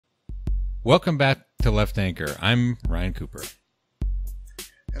Welcome back to Left Anchor. I'm Ryan Cooper.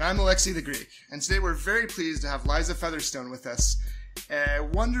 And I'm Alexei the Greek. And today we're very pleased to have Liza Featherstone with us, a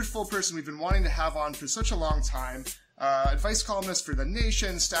wonderful person we've been wanting to have on for such a long time. Advice columnist for The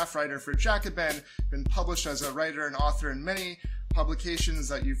Nation, staff writer for Jacobin, been published as a writer and author in many publications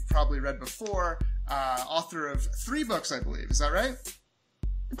that you've probably read before. Author of 3 books, I believe. Is that right?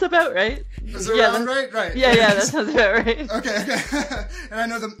 It's about right. Is it around right? Right. Yeah, that sounds about right. Okay. And I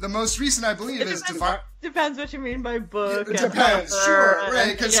know the most recent, I believe, is Depends what you mean by book. It depends, sure,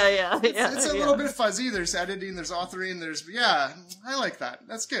 right? Because it's a little bit fuzzy. There's editing, there's authoring, I like that.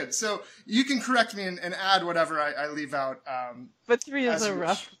 That's good. So you can correct me and add whatever I leave out. But 3 is a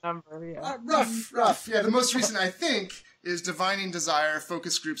rough number, yeah. Rough. Yeah, the most recent, I think, is Divining Desire,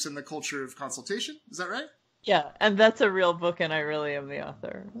 Focus Groups and the Culture of Consultation. Is that right? Yeah, and that's a real book, and I really am the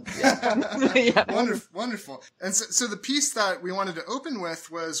author. Yeah. Wonderful. And so the piece that we wanted to open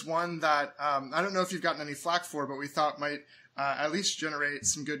with was one that I don't know if you've gotten any flack for, but we thought might at least generate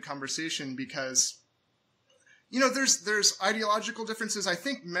some good conversation because, there's ideological differences. I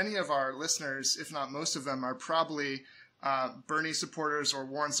think many of our listeners, if not most of them, are probably Bernie supporters or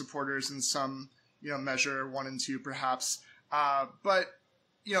Warren supporters in some, measure, 1 and 2 perhaps. But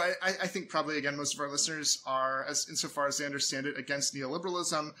I think probably, again, most of our listeners are, insofar as they understand it, against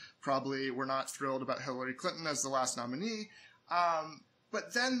neoliberalism. Probably we're not thrilled about Hillary Clinton as the last nominee.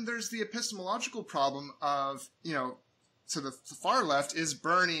 But then there's the epistemological problem of, to the far left, is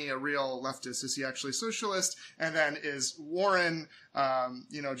Bernie a real leftist? Is he actually socialist? And then is Warren,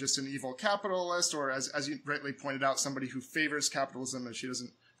 just an evil capitalist? Or as you rightly pointed out, somebody who favors capitalism and she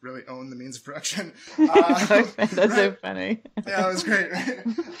doesn't really own the means of production. That's right? so funny. Yeah, it was great. Right?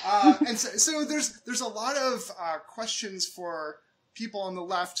 And so there's a lot of questions for people on the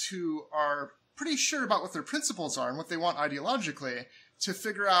left who are pretty sure about what their principles are and what they want ideologically to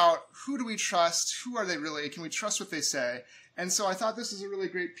figure out who do we trust, who are they really, can we trust what they say? And so I thought this is a really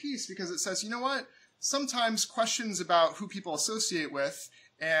great piece because it says, sometimes questions about who people associate with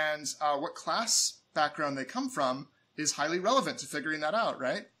and what class background they come from is highly relevant to figuring that out,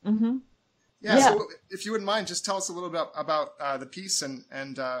 right? Mm-hmm. Yeah, so if you wouldn't mind, just tell us a little bit about the piece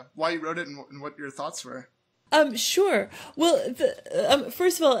and why you wrote it and what your thoughts were. Sure. Well,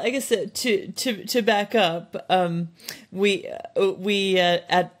 first of all, I guess to back up, we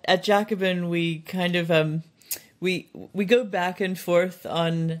at Jacobin we kind of we go back and forth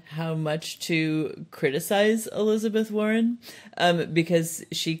on how much to criticize Elizabeth Warren, because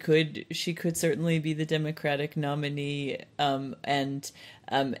she could certainly be the Democratic nominee, and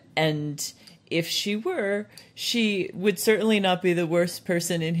if she were, she would certainly not be the worst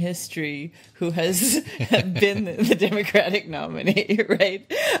person in history who has been the Democratic nominee, right?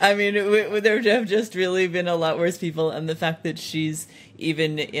 I mean, there have just really been a lot worse people, and the fact that she's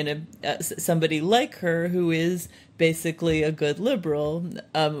even in somebody like her who is basically a good liberal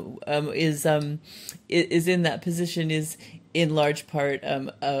is in that position is in large part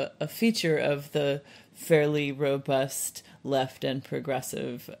a feature of the fairly robust left and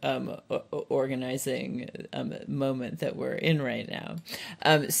progressive organizing moment that we're in right now.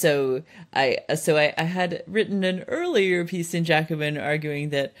 So I had written an earlier piece in Jacobin arguing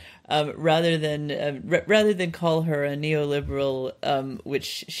that rather than call her a neoliberal,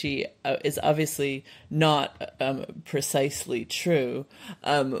 which she is obviously not precisely true,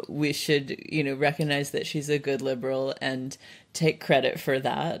 we should recognize that she's a good liberal and take credit for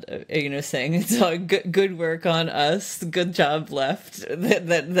that, saying it's all good work on us, good job left.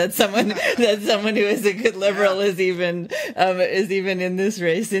 That someone who is a good liberal is even in this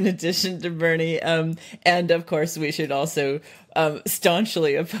race, in addition to Bernie. And of course, we should also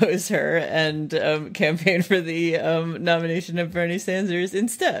staunchly oppose her and campaign for the nomination of Bernie Sanders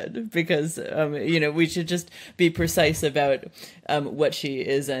instead, because we should just be precise about what she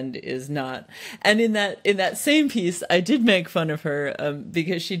is and is not. And in that same piece, I did make fun of her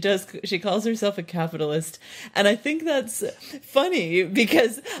because she calls herself a capitalist, and I think that's funny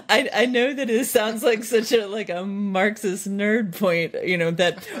because I know that it sounds like such a Marxist nerd point,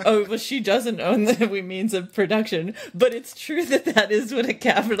 that she doesn't own the means of production, but it's true that is what a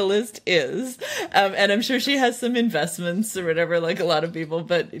capitalist is, and I'm sure she has some investments or whatever, like a lot of people,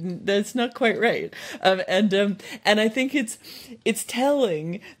 but that's not quite right. And I think it's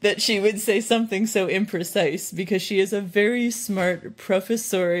telling that she would say something so imprecise because she is a very smart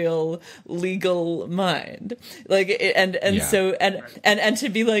professorial legal mind, so to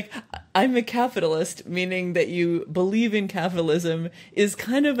be like, I'm a capitalist, meaning that you believe in capitalism, is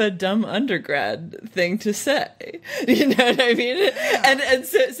kind of a dumb undergrad thing to say. You know what I mean? Yeah. And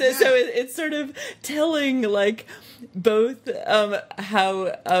so it's sort of telling, like, both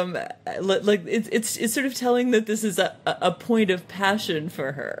how like it's sort of telling that this is a point of passion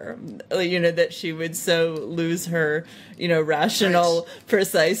for her, you know, that she would so lose her, you know, rational,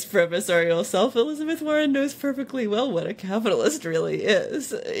 precise professorial self. Elizabeth Warren knows perfectly well what a capitalist really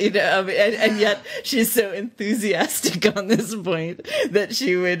is, you know, and yet she's so enthusiastic on this point that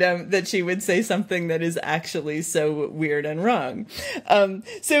she would say something that is actually so weird and wrong.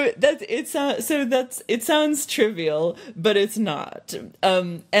 So it sounds trivial, but it's not.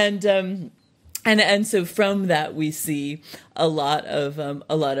 And so from that we see a lot of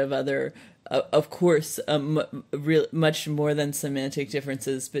other, of course, much more than semantic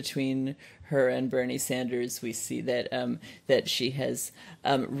differences between her and Bernie Sanders. We see that she has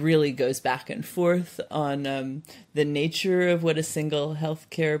really goes back and forth on the nature of what a single health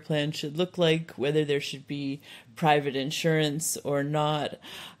care plan should look like, whether there should be private insurance or not,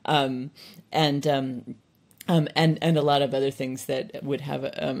 and a lot of other things that would have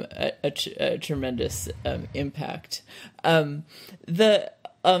a tremendous impact. So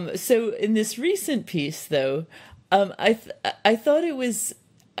in this recent piece, though, I thought it was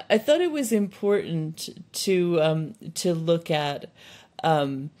important to look at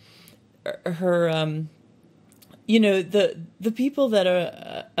her, you know, the people that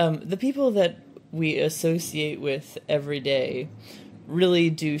are the people that we associate with every day really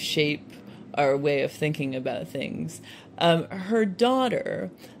do shape our way of thinking about things. Her daughter,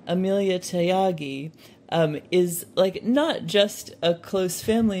 Amelia Tyagi, is like not just a close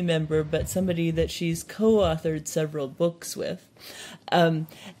family member, but somebody that she's co-authored several books with. And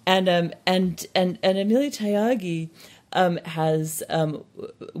Amelia Tyagi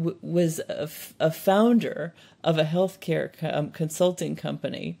was a founder of a healthcare consulting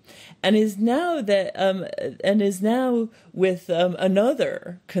company, and is now with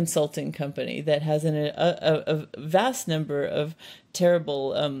another consulting company that has a vast number of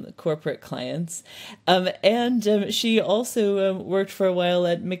terrible corporate clients, and she also worked for a while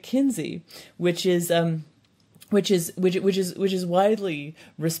at McKinsey, which is widely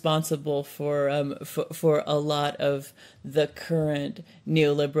responsible for a lot of the current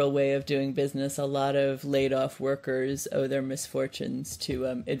neoliberal way of doing business. A lot of laid off workers owe their misfortunes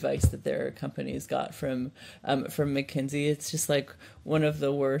to advice that their companies got from McKinsey. It's just like one of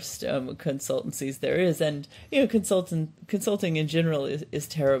the worst consultancies there is, and you know, consulting in general is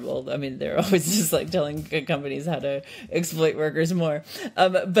terrible. I mean, they're always just like telling companies how to exploit workers more,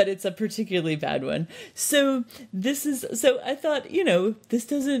 but it's a particularly bad one. So I thought, you know, this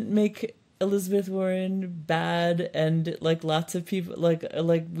doesn't make Elizabeth Warren bad, and like lots of people like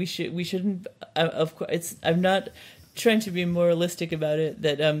we shouldn't, of course, I'm not trying to be moralistic about it,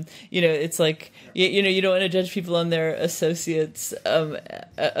 that you know, it's like you know, you don't want to judge people on their associates,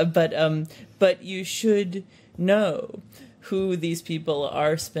 but you should know who these people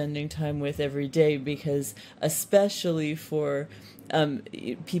are spending time with every day, because especially for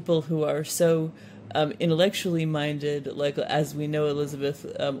people who are so intellectually minded, like as we know Elizabeth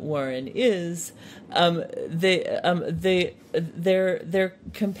Warren is, our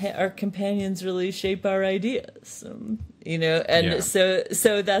companions really shape our ideas, you know, and so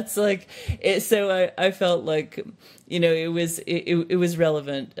that's like it. So I felt like, you know, it was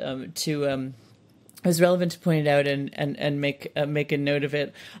relevant to. It was relevant to point it out and make a note of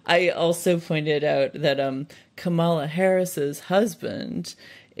it. I also pointed out that Kamala Harris's husband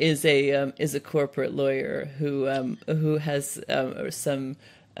is a corporate lawyer who has some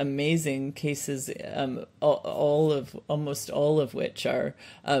amazing cases, almost all of which are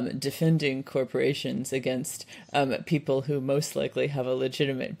defending corporations against people who most likely have a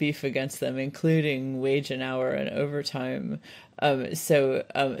legitimate beef against them, including wage and hour and overtime. So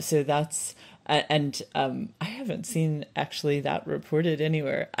that's. And I haven't seen actually that reported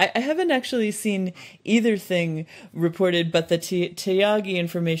anywhere. I haven't actually seen either thing reported, but the Tyagi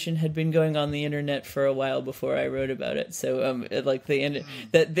information had been going on the internet for a while before I wrote about it. So like the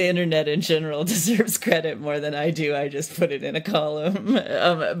internet in general deserves credit more than I do. I just put it in a column.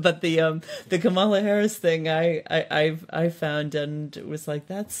 But the Kamala Harris thing I found and was like,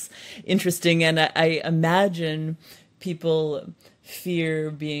 that's interesting. And I imagine people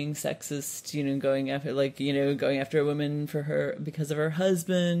fear being sexist, you know, going after a woman for her because of her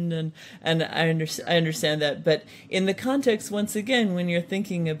husband, and I understand that, but in the context, once again, when you're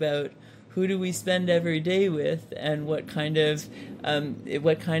thinking about who do we spend every day with, and what kind of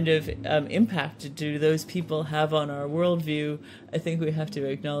impact do those people have on our worldview, I think we have to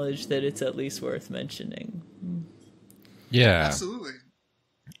acknowledge that it's at least worth mentioning. Yeah, absolutely.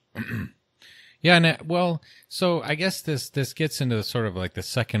 Yeah, and well, so I guess this gets into sort of like the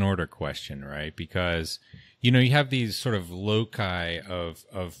second order question, right? Because you have these sort of loci of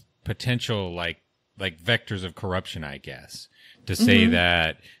potential like vectors of corruption, I guess, to say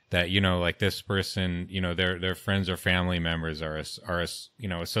that like this person, their friends or family members are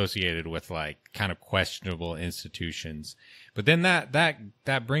associated with like kind of questionable institutions. But then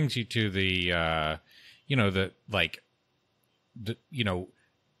that brings you to the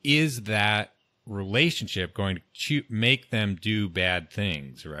is that relationship going to make them do bad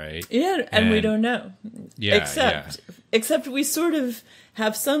things, right? Yeah, and we don't know. Yeah, except we sort of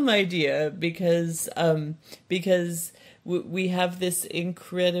have some idea because we have this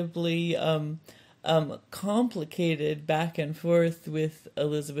incredibly complicated back and forth with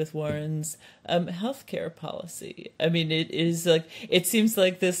Elizabeth Warren's healthcare policy. I mean, it seems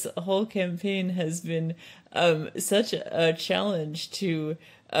like this whole campaign has been such a challenge to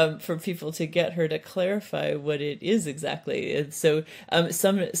for people to get her to clarify what it is exactly. And so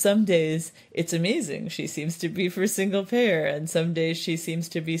some days it's amazing. She seems to be for single payer, and some days she seems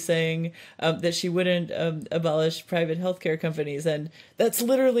to be saying that she wouldn't abolish private healthcare companies, and that's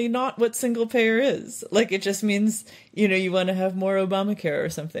literally not what single payer is. Like, it just means, you want to have more Obamacare or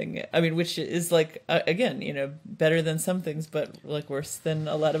something. I mean, which is like, again, better than some things, but like worse than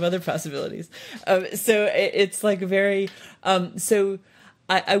a lot of other possibilities. So it's like very, so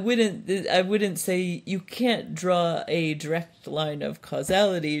I wouldn't say you can't draw a direct line of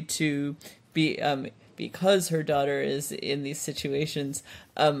causality to be, because her daughter is in these situations.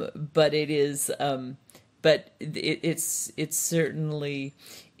 But it is, but it's certainly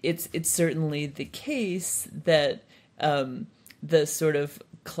the case that, the sort of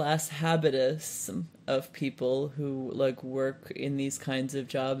class habitus of people who like work in these kinds of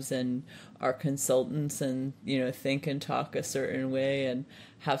jobs and are consultants and think and talk a certain way and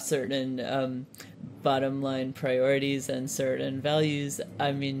have certain bottom line priorities and certain values,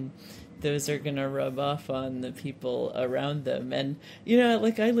 I mean, those are going to rub off on the people around them. And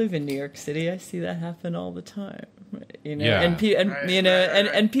like, I live in New York City, I see that happen all the time, Yeah.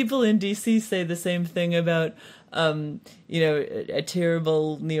 and people in DC say the same thing about a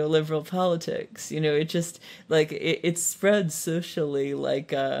terrible neoliberal politics. It just like it spreads socially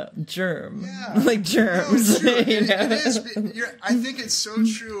like a germ, like germs. No, it is. I think it's so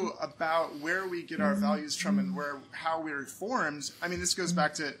true about where we get our values from and how we're formed. I mean, this goes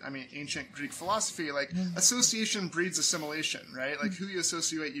back to ancient Greek philosophy. Like, association breeds assimilation, right? Like, who you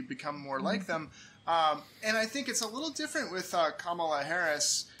associate, you become more like them. And I think it's a little different with Kamala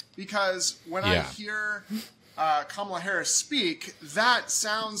Harris, because when I hear Kamala Harris speak, that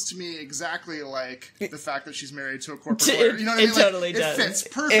sounds to me exactly like the fact that she's married to a corporate lawyer. You know what I mean? Totally does. It fits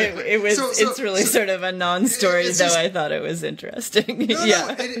perfectly. It's really sort of a non-story, though I thought it was interesting. No,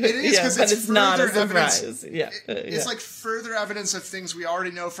 it is, because it's not a surprise. It's like further evidence of things we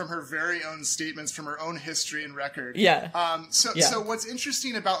already know from her very own statements, from her own history and record. So what's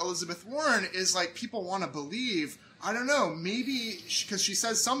interesting about Elizabeth Warren is, like, people want to believe, I don't know, maybe because she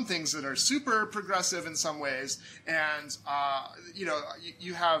says some things that are super progressive in some ways, and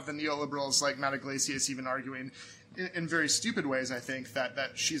you have the neoliberals like Matt Iglesias even arguing in very stupid ways, I think, that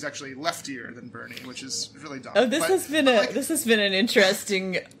she's actually leftier than Bernie, which is really dumb. Oh, this has been an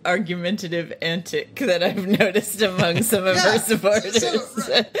interesting argumentative antic that I've noticed among some of her supporters.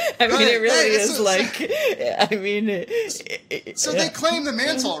 It really is So they claim the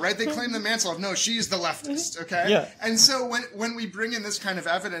mantle, right? They claim the mantle of, no, she's the leftist, okay? Yeah. And so when we bring in this kind of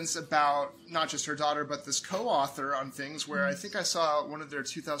evidence about not just her daughter, but this co-author on things, where I think I saw one of their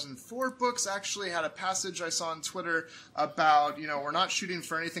 2004 books actually had a passage I saw on Twitter about, we're not shooting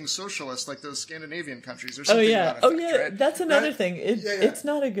for anything socialist like those Scandinavian countries or something. Right? That's another thing. It's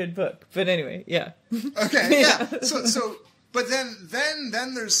not a good book, but anyway, yeah. Okay, yeah. So but then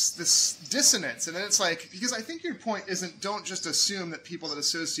there's this dissonance, and then it's like, because I think your point isn't, don't just assume that people that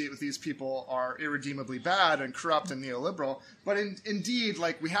associate with these people are irredeemably bad and corrupt and neoliberal, but indeed,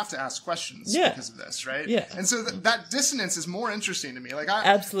 like, we have to ask questions because of this, right? Yeah. And so that dissonance is more interesting to me. Like,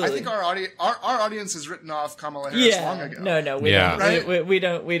 absolutely. I think our audience has written off Kamala Harris long ago. No, we don't. Right? We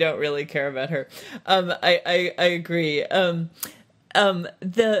don't really care about her. I agree.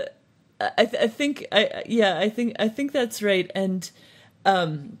 I think that's right. And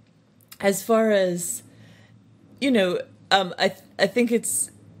as far as I think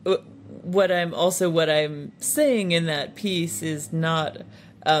it's what I'm saying in that piece is not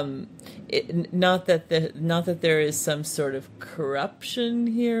not that there is some sort of corruption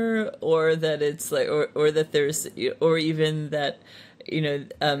here, or that it's like, or that there's, or even that,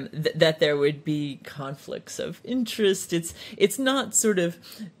 that there would be conflicts of interest. It's not sort of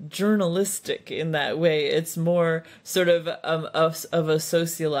journalistic in that way. It's more sort of a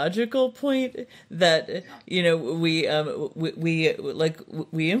sociological point that we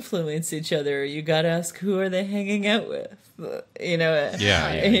influence each other. You got to ask, who are they hanging out with? They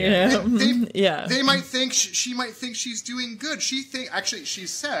might think she might think she's doing good. She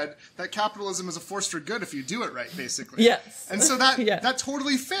said that capitalism is a force for good if you do it right, basically. Yes, and so that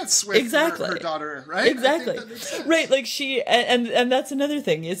totally fits with her daughter, right? Exactly, right. Like she and that's another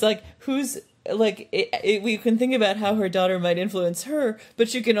thing. It's like who's. Like we can think about how her daughter might influence her,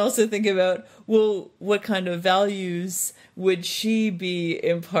 but you can also think about, well, what kind of values would she be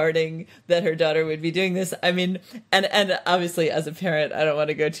imparting that her daughter would be doing this? I mean, and obviously as a parent, I don't want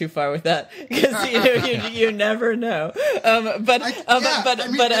to go too far with that because you never know. But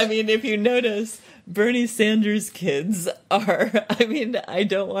I mean, if you notice, Bernie Sanders' kids are, I mean, I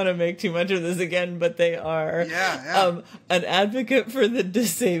don't want to make too much of this again, but they are an advocate for the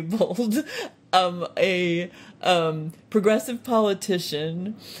disabled, a progressive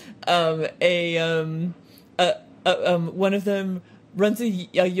politician, one of them runs a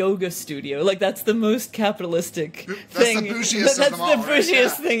yoga studio. Like, that's the most capitalistic thing. That's the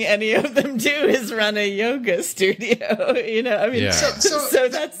bougiest thing any of them do is run a yoga studio. I mean, so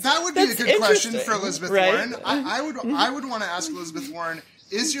that would be a good question for Elizabeth Warren. I would want to ask Elizabeth Warren,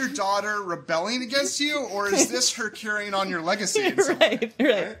 is your daughter rebelling against you, or is this her carrying on your legacy in some way?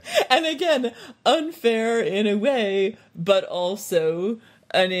 Right. And again, unfair in a way, but also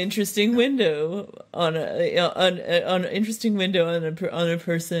an interesting window on an interesting window on a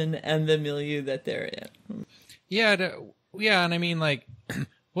person and the milieu that they're in. Yeah, and I mean, like,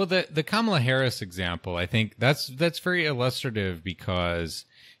 well, the Kamala Harris example, I think that's very illustrative because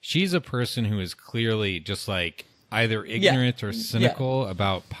she's a person who is clearly just like either ignorant or cynical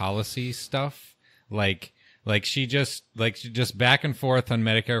about policy stuff, like she just back and forth on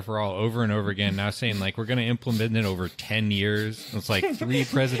Medicare for all over and over again. Now saying like we're going to implement it over 10 years. It's like 3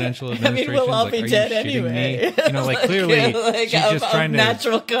 presidential administrations. I mean, we'll all like, be dead anyway. Me? Like clearly she's just trying to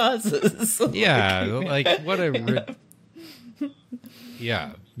natural causes. Yeah, like what a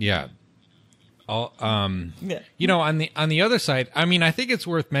yeah. All on the other side, I mean, I think it's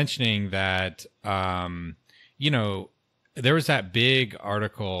worth mentioning that there was that big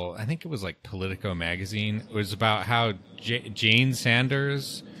article, I think it was like Politico magazine. It was about how Jane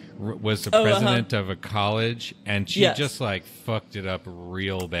Sanders was the president of a college, and she just like fucked it up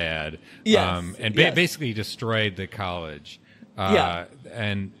real bad. Basically destroyed the college.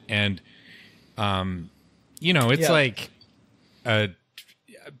 It's like a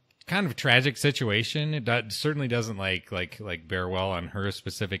kind of tragic situation. It certainly doesn't like bear well on her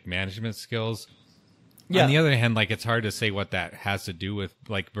specific management skills. On the other hand, like it's hard to say what that has to do with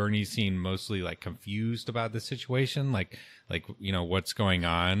like Bernie seemed mostly like confused about the situation, like what's going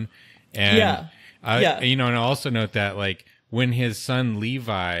on, and and I also note that like when his son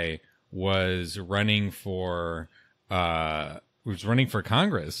Levi was running for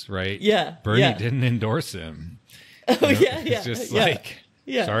Congress, right? Yeah, Bernie didn't endorse him. It's just like,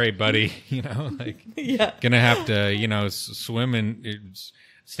 sorry, buddy, gonna have to swim and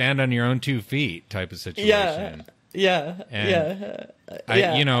stand on your own 2 feet type of situation. I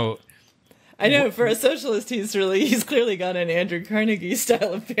know for a socialist, he's clearly got an Andrew Carnegie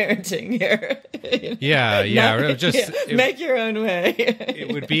style of parenting here. Make your own way.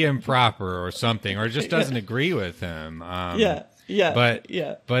 It would be improper or something, or just doesn't agree with him. But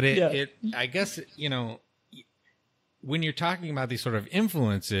it I guess when you're talking about these sort of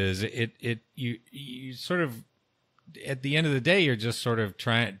influences, you sort of, at the end of the day, you're just sort of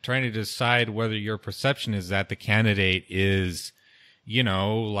trying to decide whether your perception is that the candidate is,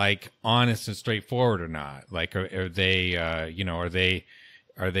 like honest and straightforward or not. Like, are they, are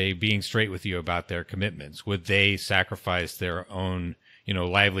they being straight with you about their commitments? Would they sacrifice their own,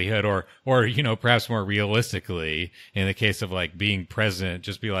 livelihood, or perhaps more realistically, in the case of like being president,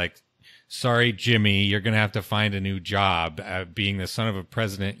 just be like, sorry, Jimmy, you're going to have to find a new job. Being the son of a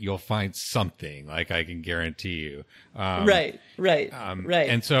president, you'll find something, like I can guarantee you. Right.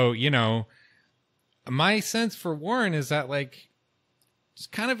 And so, my sense for Warren is that like, it's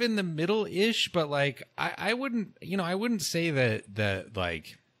kind of in the middle-ish, but like, I wouldn't say that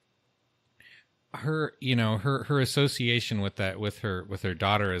like, her, you know, her association with that, with her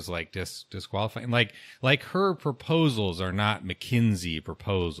daughter is like disqualifying. Like her proposals are not McKinsey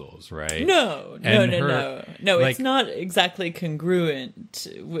proposals, right? No. Like, it's not exactly congruent,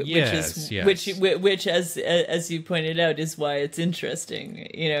 which as you pointed out is why it's interesting.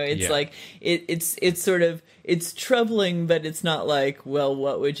 You know, it's like it's sort of, it's troubling, but it's not like, well,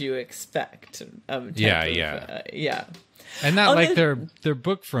 what would you expect? And that, like, their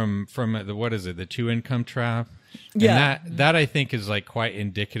book from the, what is it, the Two Income Trap? And that I think is like quite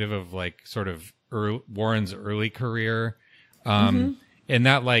indicative of like sort of Warren's early career. And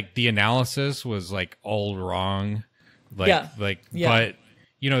that, like, the analysis was like all wrong. But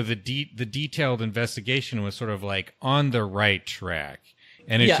you know, the detailed investigation was sort of like on the right track.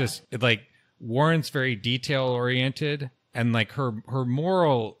 And it's just like Warren's very detail oriented. And like her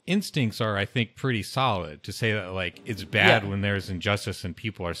moral instincts are, I think, pretty solid to say that, like, it's bad when there's injustice and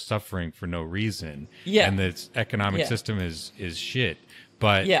people are suffering for no reason. And the economic system is shit.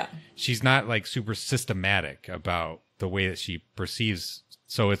 But she's not like super systematic about the way that she perceives.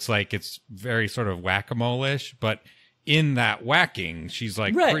 So it's like, it's very sort of whack-a-mole-ish. But in that whacking, she's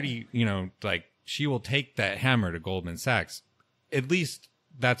like pretty, you know, like she will take that hammer to Goldman Sachs. At least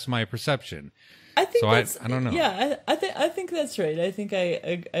that's my perception. I think I don't know. Yeah, I think that's right. I think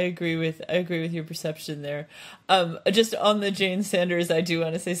I agree with your perception there. Just on the Jane Sanders, I do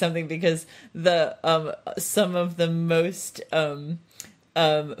want to say something, because the some of the most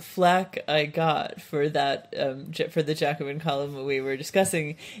flack I got for that for the Jacobin column we were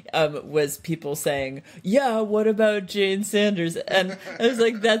discussing was people saying, "Yeah, what about Jane Sanders?" And I was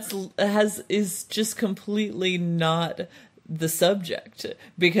like, is just completely not the subject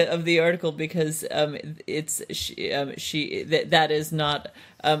because of the article, because it's that is not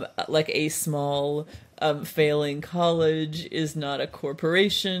like a small failing college is not a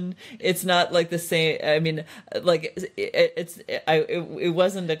corporation. It's not like the same. I mean, like it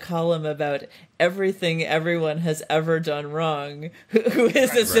wasn't a column about everything everyone has ever done wrong who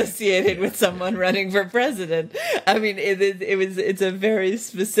is associated with someone running for president. I mean, it's a very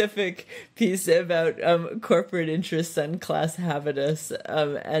specific piece about corporate interests and class habitus,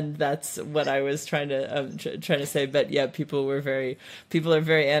 and that's what I was trying to say. But yeah, people are very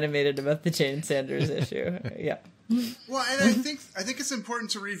animated about the Jane Sanders issue. Yeah. Well, and I think it's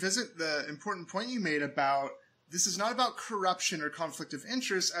important to revisit the important point you made about this is not about corruption or conflict of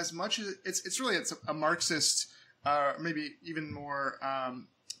interest as much as it's really a Marxist, maybe even more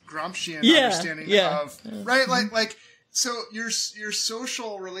Gramscian understanding of right, like so your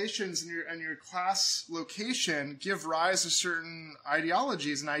social relations and your class location give rise to certain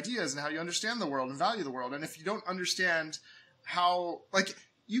ideologies and ideas and how you understand the world and value the world, and if you don't understand how, like,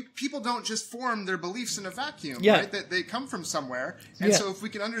 people don't just form their beliefs in a vacuum, right? That they come from somewhere. And so if we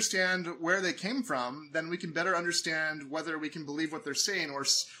can understand where they came from, then we can better understand whether we can believe what they're saying, or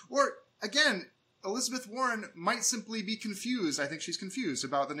again, Elizabeth Warren might simply be confused. I think she's confused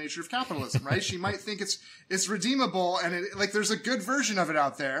about the nature of capitalism, right? She might think it's redeemable and like there's a good version of it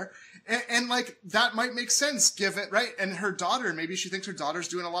out there. And like that might make sense, given, right? And her daughter, maybe she thinks her daughter's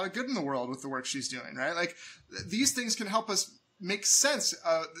doing a lot of good in the world with the work she's doing, right? Like these things can help us make sense.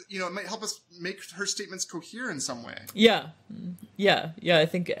 It might help us make her statements cohere in some way. Yeah. I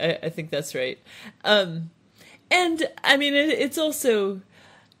think that's right. And I mean, it's also,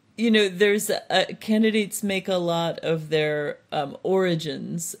 there's candidates make a lot of their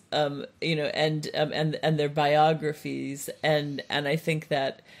origins, and their biographies, and I think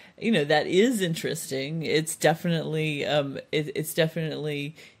that that is interesting. It's definitely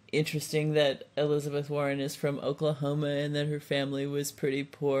interesting that Elizabeth Warren is from Oklahoma and that her family was pretty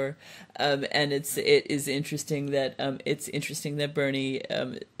poor, and it is interesting that Bernie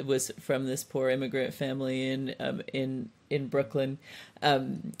was from this poor immigrant family in Brooklyn, but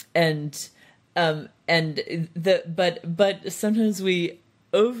sometimes we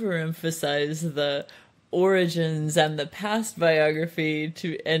overemphasize the origins and the past biography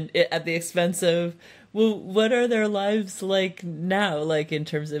at the expense of, well, what are their lives like now, like in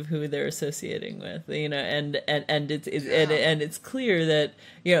terms of who they're associating with, and it's clear that,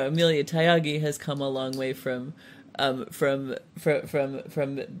 Amelia Tyagi has come a long way from Oklahoma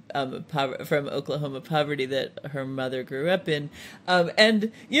poverty that her mother grew up in,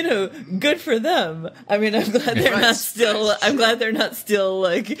 and good for them. I mean, I'm glad they're not still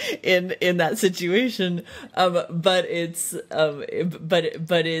like in that situation. But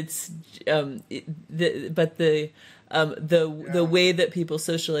the way that people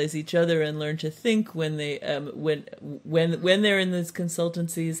socialize each other and learn to think when they when they're in these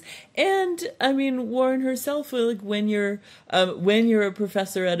consultancies. And I mean, Warren herself, like when you're a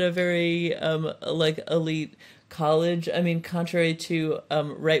professor at a very like elite college, I mean, contrary to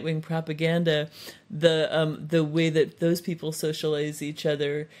right-wing propaganda, the way that those people socialize each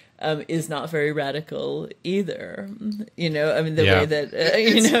other is not very radical either. You know, I mean, the way that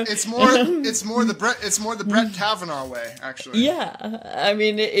it's more the Brett Kavanaugh way, actually. Yeah, I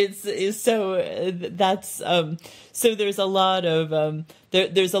mean, it's so that's so there's a lot of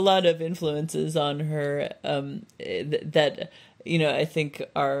there's a lot of influences on her that I think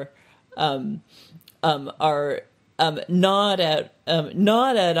are not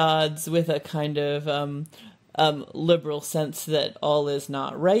at odds with a kind of liberal sense that all is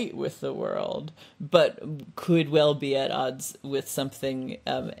not right with the world, but could well be at odds with something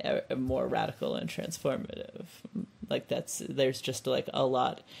more radical and transformative. Like there's just like a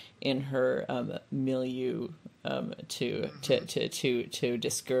lot in her milieu to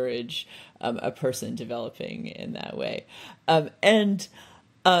discourage a person developing in that way, I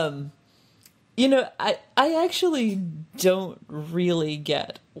actually don't really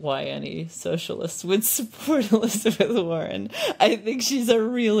get why any socialists would support Elizabeth Warren. I think she's a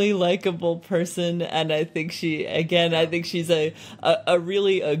really likable person, and I think she's a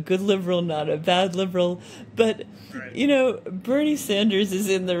really a good liberal, not a bad liberal. But Bernie Sanders is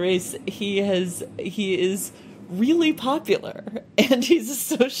in the race. He is really popular, and he's a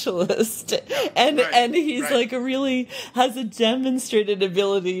socialist, and he's like has a demonstrated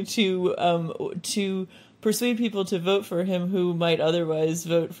ability to persuade people to vote for him who might otherwise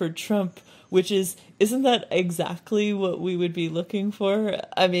vote for Trump, isn't that exactly what we would be looking for?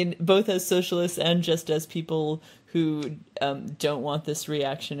 I mean, both as socialists and just as people who don't want this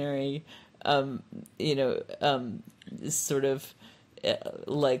reactionary sort of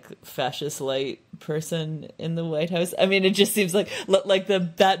like fascist light person in the White House. I mean, it just seems like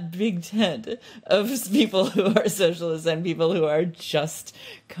that big tent of people who are socialists and people who are just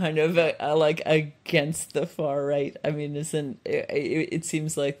kind of like against the far right. I mean, it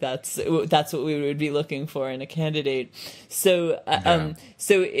seems like that's what we would be looking for in a candidate. So it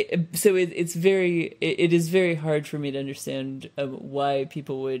is very hard for me to understand why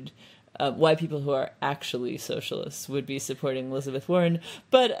people who are actually socialists would be supporting Elizabeth Warren.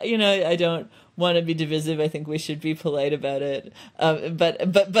 But, I don't want to be divisive. I think we should be polite about it.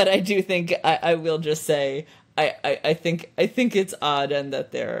 But I do think, I will just say, I think it's odd and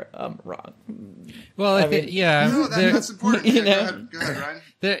that they're wrong. Well, that's important. Go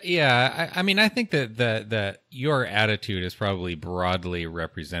ahead, Ryan. I mean, I think that your attitude is probably broadly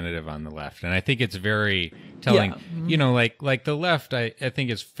representative on the left, and I think it's very telling. Yeah. Like the left, I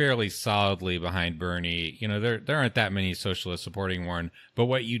think is fairly solidly behind Bernie. There aren't that many socialists supporting Warren, but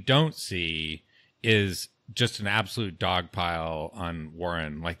what you don't see is just an absolute dogpile on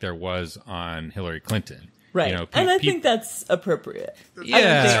Warren, like there was on Hillary Clinton. Right, and I think that's appropriate.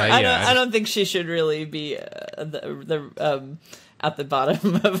 I don't think she should really be at the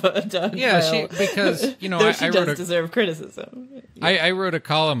bottom of a dog pile. Because she does deserve criticism. Yeah. I wrote a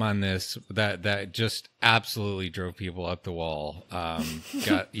column on this that just absolutely drove people up the wall.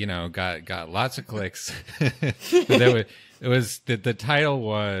 Got lots of clicks. The title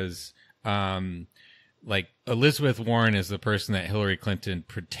was like Elizabeth Warren is the person that Hillary Clinton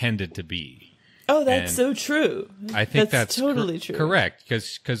pretended to be. Oh, that's so true. I think that's totally true. Correct,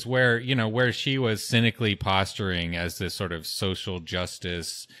 because where she was cynically posturing as this sort of social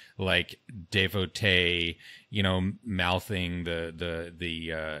justice like devotee, mouthing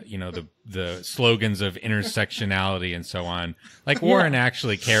the slogans of intersectionality and so on. Like Warren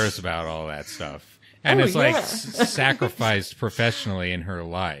actually cares about all that stuff and is sacrificed professionally in her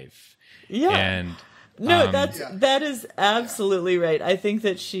life. Yeah. And no, that is absolutely right. I think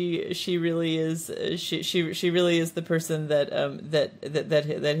that she really is she really is the person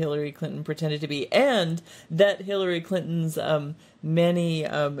that Hillary Clinton pretended to be, and that Hillary Clinton's many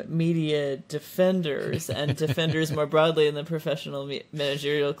media defenders and defenders more broadly in the professional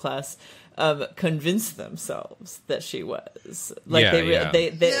managerial class convinced themselves that she was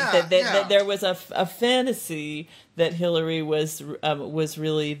there was a fantasy that Hillary was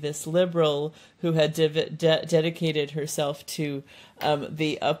really this liberal who had dedicated herself to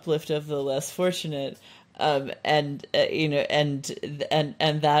the uplift of the less fortunate, and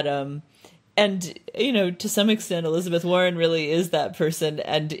to some extent Elizabeth Warren really is that person,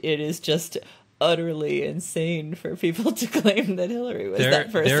 and it is just utterly insane for people to claim that Hillary was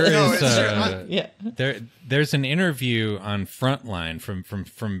that person. There's an interview on Frontline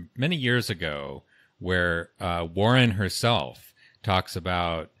from many years ago where Warren herself talks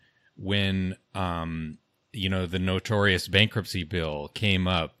about when the notorious bankruptcy bill came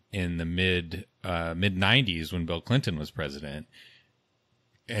up in the mid 90s when Bill Clinton was president,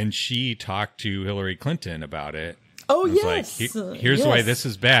 and she talked to Hillary Clinton about it. Oh, yes. Like, here's yes. why this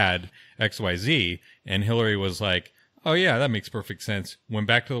is bad, XYZ. And Hillary was like, oh, yeah, that makes perfect sense. Went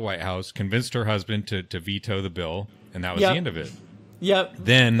back to the White House, convinced her husband to veto the bill, and that was the end of it. Yep.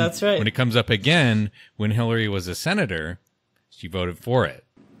 Then, that's right. When it comes up again, when Hillary was a senator, she voted for it,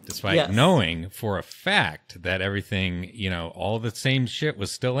 despite knowing for a fact that everything, all the same shit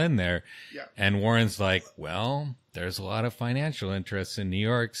was still in there. Yeah. And Warren's like, well, there's a lot of financial interests in New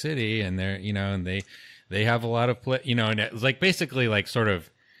York City, and they're, and they have a lot of and it's like basically like sort of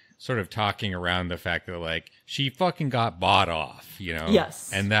talking around the fact that like she fucking got bought off,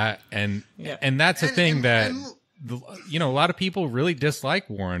 Yes. And that's a thing that a lot of people really dislike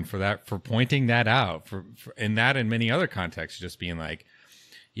Warren for pointing that out, for in that and many other contexts, just being like,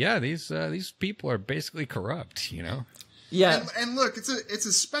 yeah, these people are basically corrupt, Yeah. And look, it's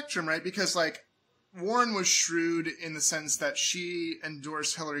a spectrum, right? Because like Warren was shrewd in the sense that she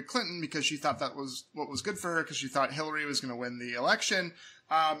endorsed Hillary Clinton because she thought that was what was good for her, because she thought Hillary was going to win the election.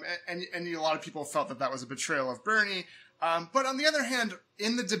 And a lot of people felt that was a betrayal of Bernie. But on the other hand,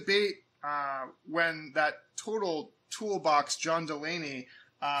 in the debate, when that total toolbox John Delaney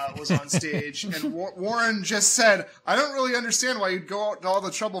was on stage, and Warren just said, I don't really understand why you'd go out to all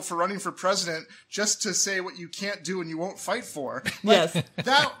the trouble for running for president just to say what you can't do and you won't fight for. Like, yes.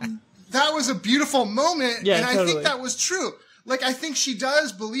 That was a beautiful moment, yeah, and totally. I think that was true. Like, I think she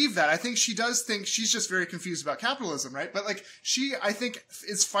does believe that. I think she does think she's just very confused about capitalism, right? But like, I think,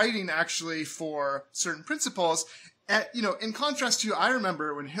 is fighting actually for certain principles. In contrast to, I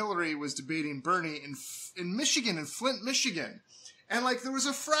remember when Hillary was debating Bernie in Michigan, in Flint, Michigan. And like, there was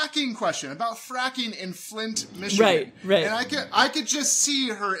a fracking question about fracking in Flint, Michigan. Right. And I could just see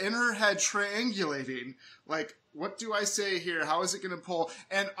her in her head triangulating, like, what do I say here? How is it going to pull?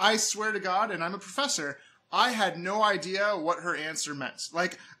 And I swear to God, and I'm a professor, I had no idea what her answer meant.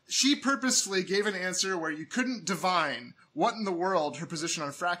 Like, she purposefully gave an answer where you couldn't divine what in the world her position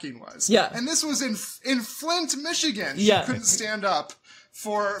on fracking was. Yeah. And this was in Flint, Michigan. She Yeah. couldn't stand up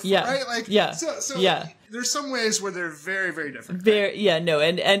for yeah. right? Like, yeah. So yeah. There's some ways where they're very, very different. Very, yeah, no,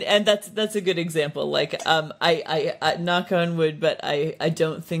 and that's a good example. Like, I knock on wood, but I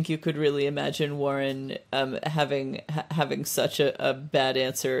don't think you could really imagine Warren having such a bad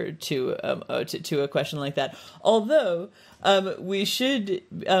answer to a question like that. Although we should,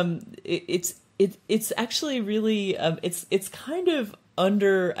 it's actually really it's kind of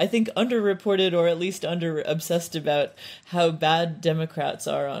underreported, or at least under obsessed about how bad Democrats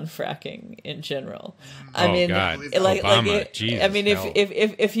are on fracking in general. God. Obama, Jesus, I mean,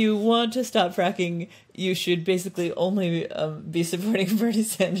 if you want to stop fracking, you should basically only be supporting Bernie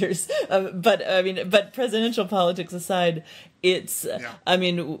Sanders. But presidential politics aside, it's in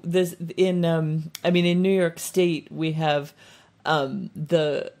New York State we have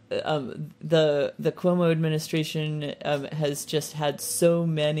the Cuomo administration has just had so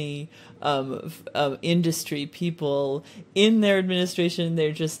many industry people in their administration.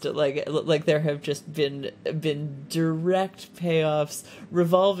 They're just like there have just been direct payoffs,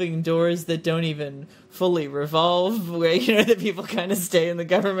 revolving doors that don't even fully revolve, where the people kind of stay in the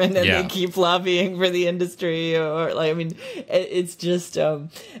government and they keep lobbying for the industry, or it's just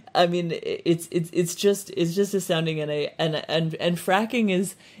it's just astounding, and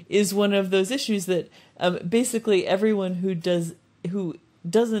fracking is one of those issues that basically everyone who doesn't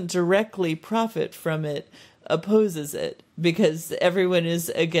directly profit from it opposes it, because everyone is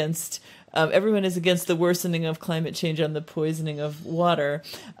against the worsening of climate change and the poisoning of water.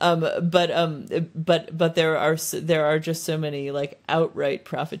 But there are just so many like outright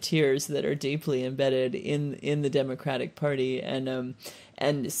profiteers that are deeply embedded in the Democratic Party, and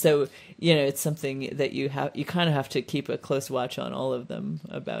so it's something that you kind of have to keep a close watch on all of them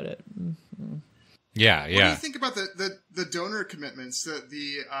about it. Mm-hmm. Yeah. What do you think about the donor commitments?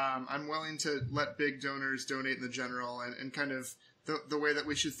 I'm willing to let big donors donate in the general, and kind of the way that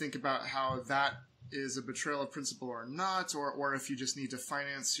we should think about how that is a betrayal of principle or not, or if you just need to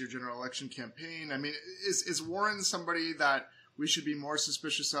finance your general election campaign. I mean, is Warren somebody that we should be more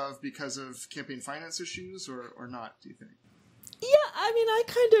suspicious of because of campaign finance issues, or not, do you think? Yeah, I mean, I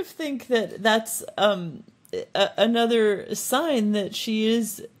kind of think that's another sign that she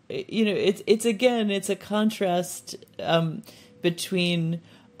is, it's a contrast between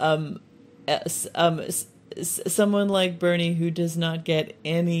someone like Bernie, who does not get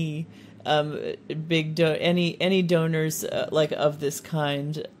any any donors like of this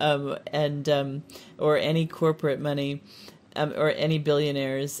kind, and or any corporate money, or any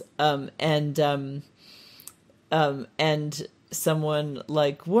billionaires, and someone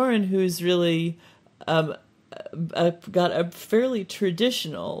like Warren, who's really got a fairly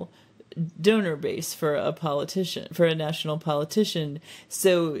traditional donor base for a politician, for a national politician.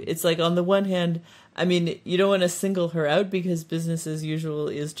 So it's like, on the one hand, I mean, you don't want to single her out because business as usual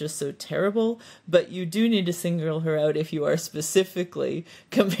is just so terrible, but you do need to single her out if you are specifically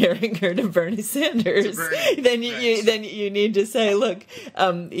comparing her to Bernie Sanders. Then you need to say, look,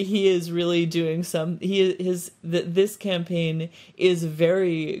 he is really doing this campaign is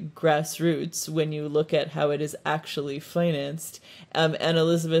very grassroots when you look at how it is actually financed. And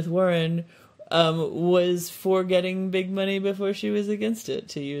Elizabeth Warren was for getting big money before she was against it,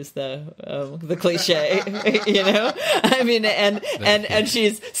 to use the cliche, you know. I mean, and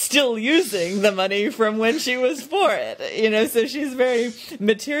she's still using the money from when she was for it, you know. So she's very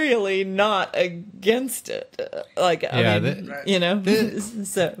materially not against it. Like, you know.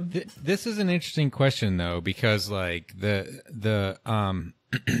 This is an interesting question though, because like the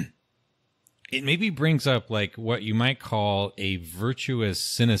it maybe brings up like what you might call a virtuous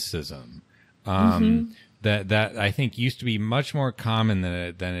cynicism. That I think used to be much more common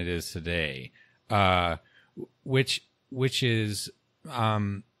than it is today, which is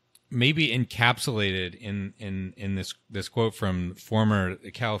maybe encapsulated in this quote from former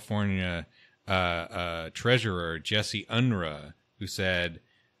California treasurer Jesse Unruh, who said,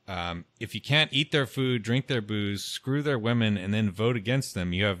 if you can't eat their food, drink their booze, screw their women, and then vote against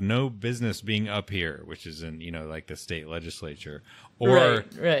them, you have no business being up here, which is in, you know, like the state legislature. Or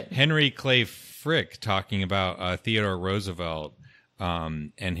right. Henry Clay Frick talking about Theodore Roosevelt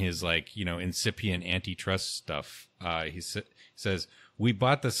and his, like, you know, incipient antitrust stuff. He says, we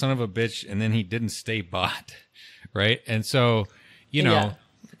bought the son of a bitch and then he didn't stay bought. Right. And so, you know,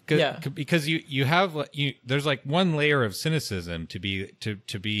 because you have there's like one layer of cynicism to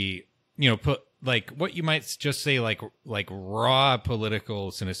be, you know, put like what you might just say like raw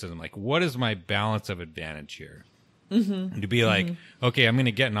political cynicism. Like, what is my balance of advantage here? Mm-hmm. To be like, okay, I'm going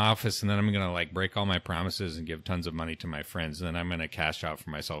to get in office and then I'm going to like break all my promises and give tons of money to my friends. And then I'm going to cash out for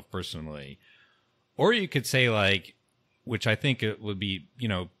myself personally. Or you could say like, which I think it would be, you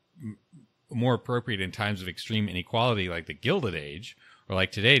know, more appropriate in times of extreme inequality, like the Gilded Age, or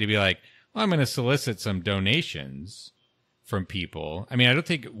like today, to be like, well, I'm going to solicit some donations from people. I mean, I don't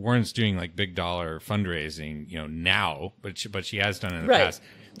think Warren's doing like big dollar fundraising, you know, now, but she has done in the past.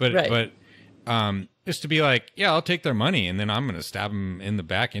 But just to be like, yeah, I'll take their money and then I'm going to stab them in the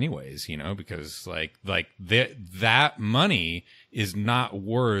back anyways, you know, because like that money is not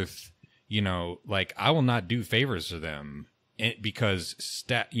worth, you know, like I will not do favors for them because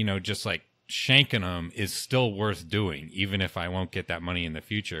you know, just like shanking them is still worth doing, even if I won't get that money in the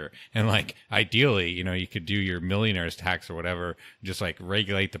future. And like, ideally, you know, you could do your millionaire's tax or whatever, just like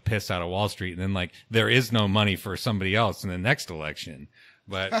regulate the piss out of Wall Street. And then like, there is no money for somebody else in the next election.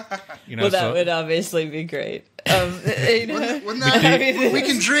 But, you know, well, that would obviously be great. You know, wouldn't that, we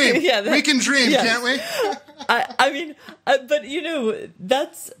can dream. Yeah, we can dream, yes. Can't we? I mean, but you know,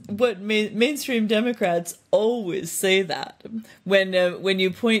 that's what mainstream Democrats always say, that when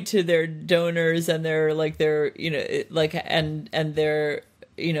you point to their donors and their you know, like and their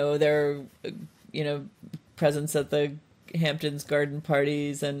you know presence at the Hamptons garden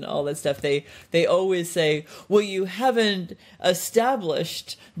parties and all that stuff, they always say, well, you haven't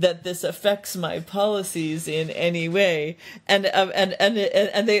established that this affects my policies in any way, and they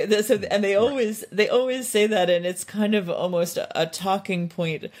always say that, and it's kind of almost a talking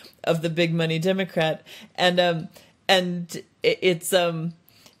point of the big money Democrat, and it's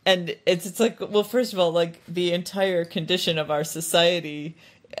like, well, first of all, like the entire condition of our society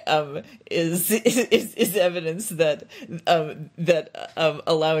is evidence that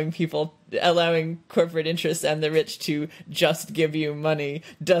allowing corporate interests and the rich to just give you money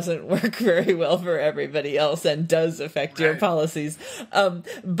doesn't work very well for everybody else and does affect your policies.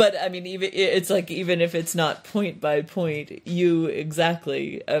 But I mean, even if it's not point by point,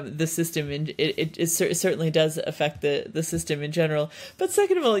 the system it certainly does affect the system in general. But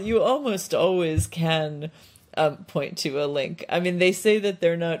second of all, you almost always can point to a link. I mean, they say that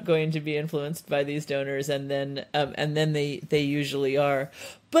they're not going to be influenced by these donors, and then they usually are.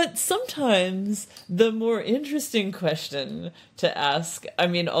 But sometimes the more interesting question to ask, I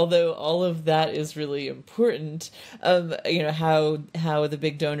mean, although all of that is really important, you know, how the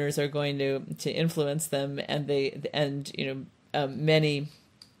big donors are going to influence them, and many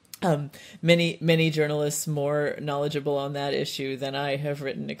many journalists more knowledgeable on that issue than I have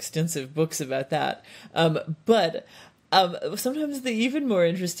written extensive books about that. But sometimes the even more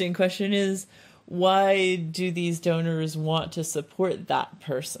interesting question is, why do these donors want to support that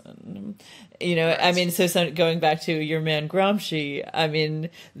person? You know, I mean, so going back to your man Gramsci, I mean,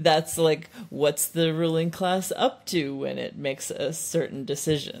 that's like, what's the ruling class up to when it makes a certain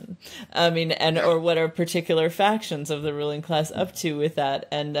decision? I mean, or what are particular factions of the ruling class up to with that?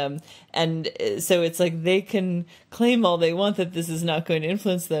 And so it's like they can claim all they want that this is not going to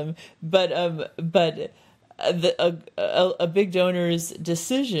influence them, but a big donor's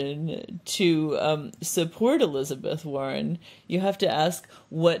decision to support Elizabeth Warren, you have to ask,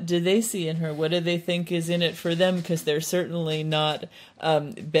 what do they see in her? What do they think is in it for them? Because they're certainly not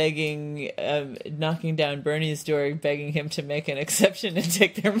begging, knocking down Bernie's door, begging him to make an exception and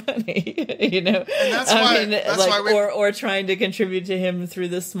take their money. You know, and that's why, or trying to contribute to him through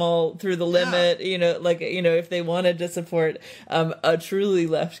the limit. You know, like, you know, if they wanted to support a truly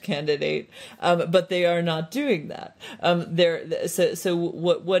left candidate, but they are not doing that. So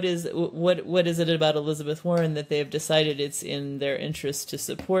what is it about Elizabeth Warren that they have decided it's in their interest to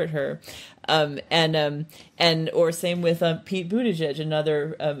support her? Or same with Pete Buttigieg,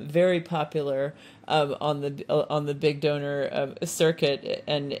 another very popular on the big donor circuit,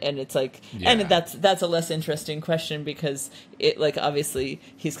 and it's like, and that's a less interesting question because it, like, obviously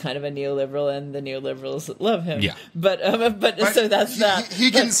he's kind of a neoliberal and the neoliberals love him. Yeah. But so that's that. He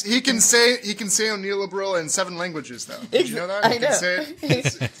can say a neoliberal in 7 languages though. Did you know that? I know. Can say it.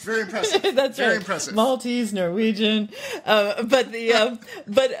 It's very impressive. That's very right. impressive. Maltese, Norwegian, but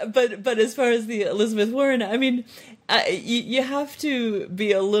as far as the Elizabeth Warren, I mean, you have to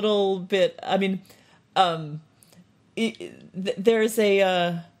be a little bit. I mean, there's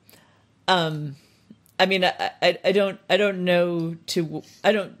a. I mean, I don't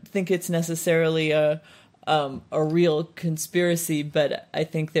think it's necessarily a real conspiracy, but I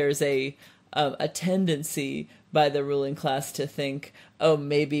think there's a tendency by the ruling class to think, oh,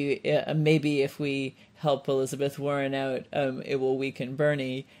 maybe if we help Elizabeth Warren out, it will weaken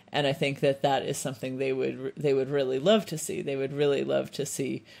Bernie. And I think that is something they would really love to see. They would really love to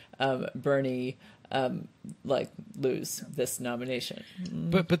see Bernie lose this nomination.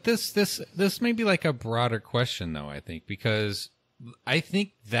 But this may be like a broader question though, I think, because I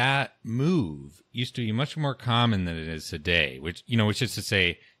think that move used to be much more common than it is today, which is to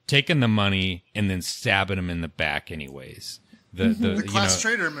say, taking the money and then stabbing him in the back anyways. The class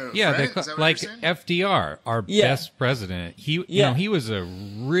traitor move. Yeah, right? like FDR, our best president. He he was a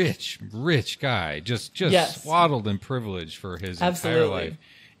rich guy, just swaddled in privilege for his entire life.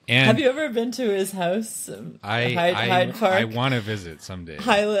 And have you ever been to his house? Hyde Park? I want to visit someday.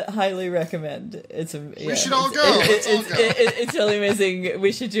 Highly recommend. We should all go. It's really amazing.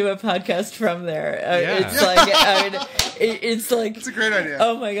 We should do a podcast from there. It's a great idea.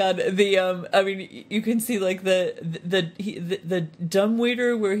 Oh my god! You can see like the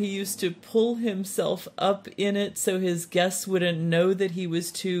dumbwaiter where he used to pull himself up in it so his guests wouldn't know that he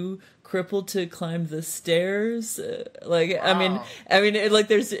was too crippled to climb the stairs. Wow. I mean, like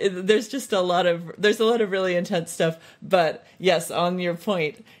there's just a lot of really intense stuff. But yes, on your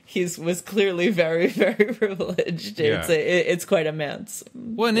point, was clearly very, very privileged. Yeah. It's quite immense.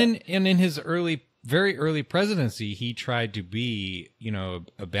 Well, and in his very early presidency, he tried to be,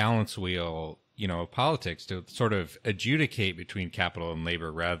 a balance wheel, of politics to sort of adjudicate between capital and labor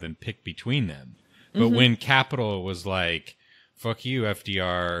rather than pick between them. But when capital was like, fuck you,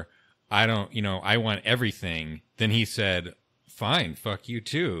 FDR, I don't, I want everything. Then he said, fine, fuck you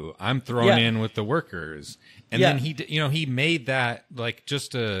too. I'm thrown in with the workers. And then he made that like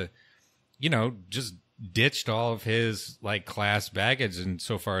just ditched all of his like class baggage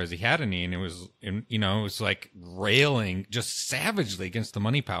insofar as he had any. And it was like railing just savagely against the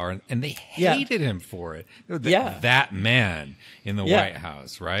money power. And they hated him for it. That man in the White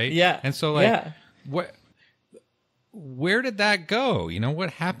House, right? Yeah. And so where did that go?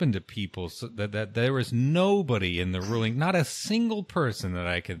 What happened to people so that there was nobody in the ruling, not a single person that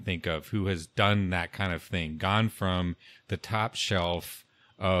I can think of who has done that kind of thing, gone from the top shelf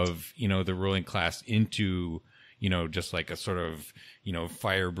of, the ruling class into, just like a sort of,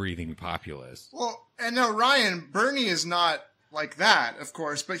 fire-breathing populist. Well, and no, Ryan, Bernie is not like that, of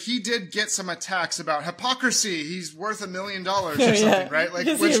course, but he did get some attacks about hypocrisy. He's worth $1 million or something, right? Like,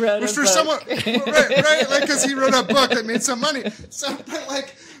 which for someone, right? Like, because he wrote a book that made some money. So,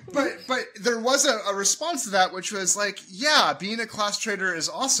 but there was a response to that, which was like, yeah, being a class traitor is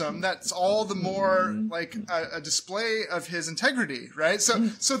awesome. That's all the more like a display of his integrity, right? So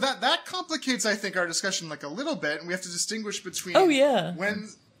that complicates, I think, our discussion like a little bit, and we have to distinguish between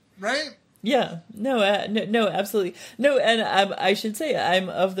right? Yeah, no, absolutely. No, and I should say I'm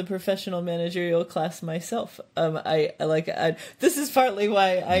of the professional managerial class myself. This is partly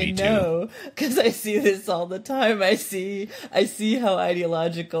why I know, because I see this all the time. I see how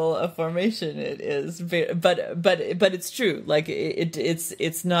ideological a formation it is, but it's true. Like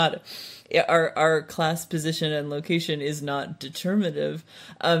it's not. Our class position and location is not determinative,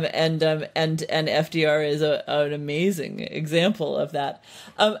 and FDR is an amazing example of that.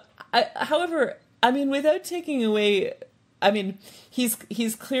 However, I mean, without taking away, I mean,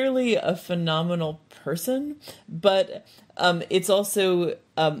 he's clearly a phenomenal person, but it's also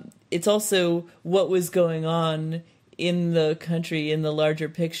what was going on in the country, in the larger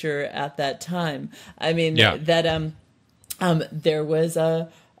picture at that time. I mean, that there was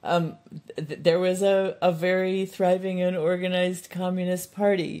a very thriving and organized communist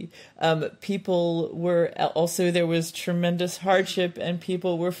party. People were also, there was tremendous hardship and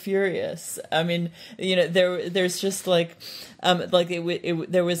people were furious. I mean, there's just there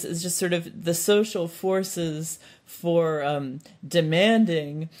was just sort of the social forces for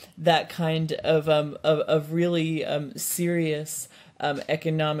demanding that kind of really serious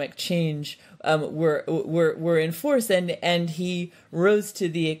economic change were in force, and he rose to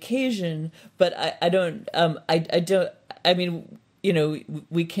the occasion. But I mean,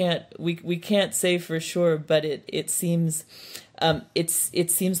 we can't say for sure, but it seems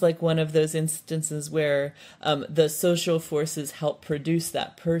it seems like one of those instances where the social forces help produce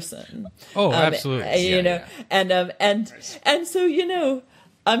that person. Oh, absolutely. And so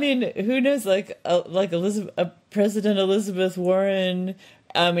I mean, who knows? Like President Elizabeth Warren.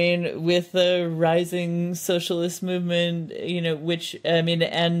 I mean, with the rising socialist movement, which I mean,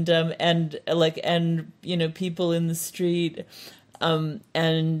 and people in the street, and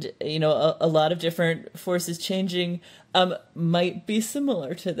a lot of different forces changing, might be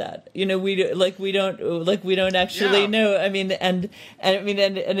similar to that. We don't actually know. I mean, and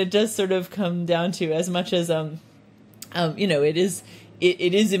it does sort of come down to, as much as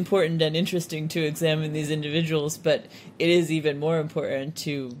it is important and interesting to examine these individuals, but it is even more important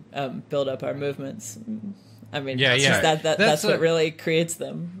to build up our movements. I mean, that's what really creates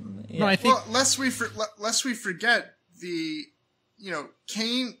them. Yeah. No, I think. Well, lest we forget the,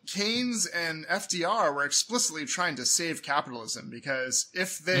 Keynes and FDR were explicitly trying to save capitalism, because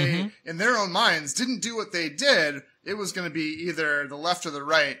if they, in their own minds, didn't do what they did, it was going to be either the left or the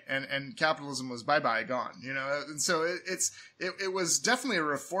right, and capitalism was bye-bye, gone, and so it was definitely a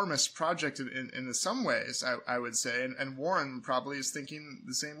reformist project in some ways, I would say, and Warren probably is thinking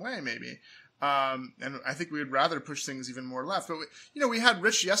the same way, maybe. And I think we would rather push things even more left. But we had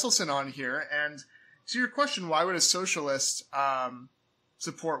Rich Jesselson on here, and to your question, why would a socialist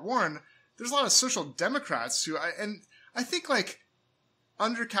support Warren? There's a lot of social democrats I think, like,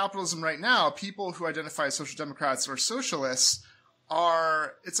 under capitalism right now, people who identify as social democrats or socialists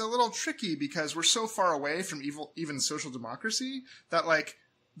it's a little tricky, because we're so far away from even social democracy that, like,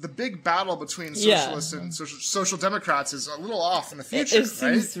 the big battle between socialists and social democrats is a little off in the future, it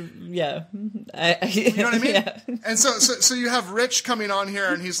seems, right? Yeah. You know what I mean? Yeah. And so you have Rich coming on here,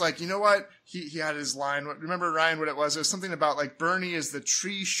 and he's like, you know what? He had his line. Remember, Ryan, what it was? It was something about, like, Bernie is the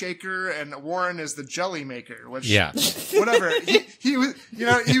tree shaker and Warren is the jelly maker. Which, whatever. He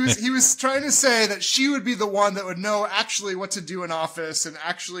was trying to say that she would be the one that would know actually what to do in office and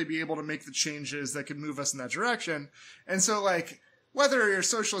actually be able to make the changes that could move us in that direction. And so, like, whether you're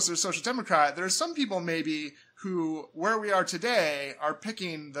socialist or social democrat, there are some people maybe who, where we are today, are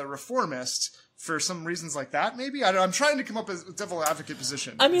picking the reformist for some reasons like that, maybe? I don't know. I'm trying to come up with a devil advocate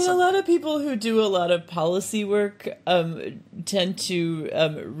position. I mean, a lot of people who do a lot of policy work tend to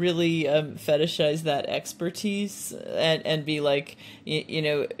really fetishize that expertise and be like,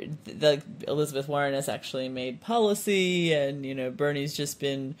 Elizabeth Warren has actually made policy, and, Bernie's just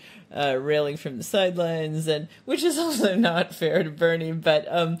been railing from the sidelines, and which is also not fair to Bernie, but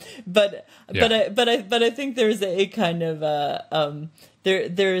I think there's a kind of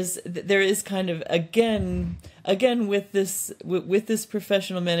there is kind of again with this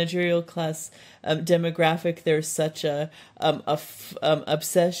professional managerial class demographic, there's such a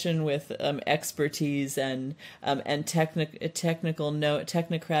obsession with expertise and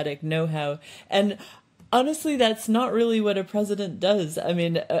technocratic know-how, and honestly, that's not really what a president does. I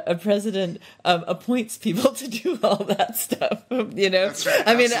mean, a president appoints people to do all that stuff, That's right,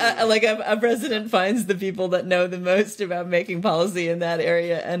 I mean, a president finds the people that know the most about making policy in that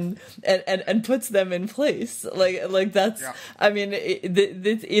area and puts them in place. Like that's, yeah. I mean,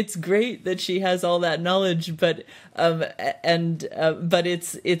 it's great that she has all that knowledge, but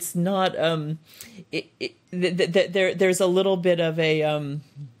it's not, there's a little bit of a,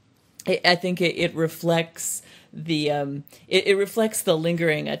 I think it reflects it reflects the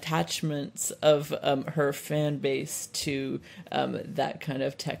lingering attachments of her fan base to that kind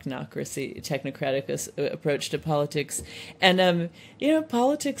of technocratic approach to politics. And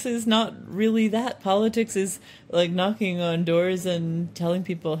politics is not really that. Politics is like knocking on doors and telling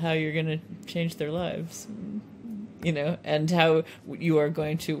people how you're going to change their lives, and how you are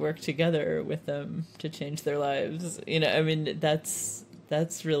going to work together with them to change their lives.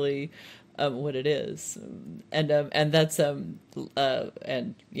 That's really what it is, and that's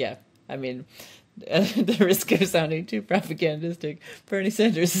the risk of sounding too propagandistic, Bernie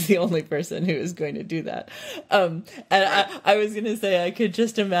Sanders is the only person who is going to do that. And I was going to say, I could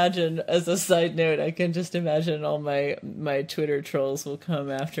just imagine, as a side note, I can just imagine all my Twitter trolls will come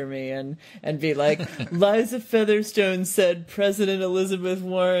after me and be like, Liza Featherstone said President Elizabeth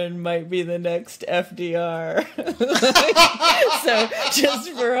Warren might be the next FDR. So just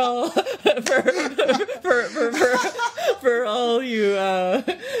for all you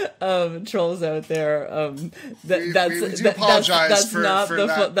trolls out there, that's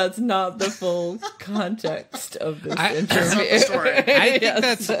not the full context of this interview. I think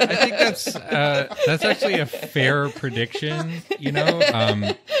that's actually a fair prediction.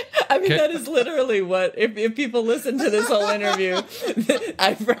 That is literally what, if people listen to this whole interview,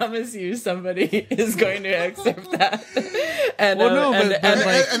 I promise you somebody is going to accept that. And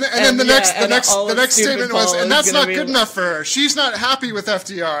then the next statement was, and that's not good enough for her. She's not happy with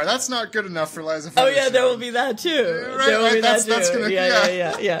FDR. That's not good enough for Liza Featherstone. Oh yeah, there will be that too. Right, there will be that too.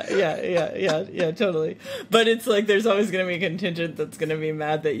 Yeah, Totally. But it's like there's always going to be a contingent that's going to be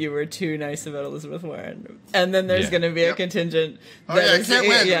mad that you were too nice about Elizabeth Warren, and then there's going to be a contingent. You can't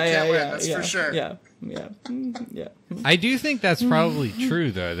win. That's for sure. Yeah. I do think that's probably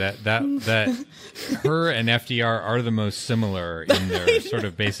true, though. That her and FDR are the most similar in their sort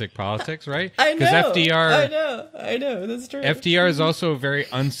of basic politics, right? I know. That's true. FDR is also a very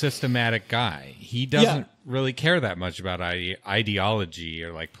unsystematic guy. He doesn't really care that much about ideology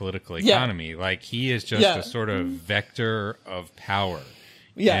or like political economy. Like he is just a sort of vector of power.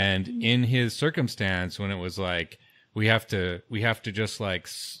 Yeah. And in his circumstance, when it was like we have to just like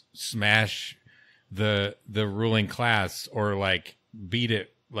smash the ruling class or like beat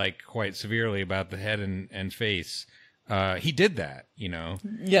it like quite severely about the head and face, he did that,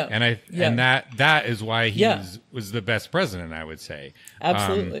 Yeah. And that is why he was the best president, I would say.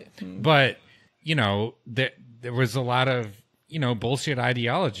 Absolutely. But there was a lot of bullshit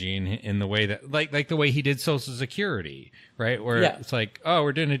ideology in the way that like the way he did Social Security, right? Where it's like, oh,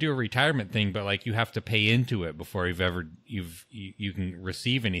 we're going to do a retirement thing, but like you have to pay into it before you can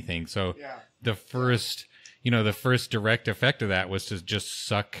receive anything. So the first direct effect of that was to just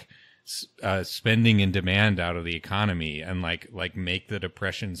suck spending and demand out of the economy and like make the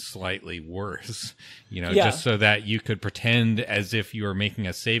depression slightly worse, just so that you could pretend as if you were making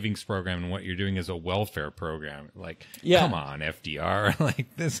a savings program and what you're doing is a welfare program. Like, come on, FDR,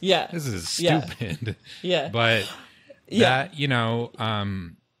 like this is stupid. But that,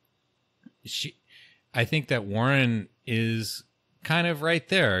 I think that Warren is kind of right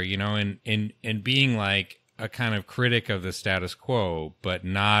there, in being like a kind of critic of the status quo, but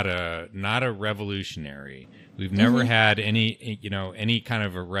not a revolutionary. We've never had any kind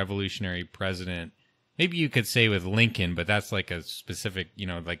of a revolutionary president. Maybe you could say with Lincoln, but that's like a specific,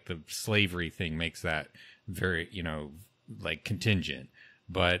 like the slavery thing makes that very, like contingent.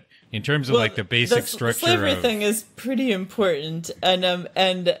 But in terms of like the basic structure, the slavery thing is pretty important, and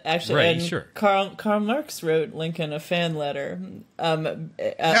actually, Karl Marx wrote Lincoln a fan letter about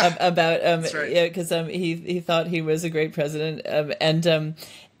because he thought he was a great president,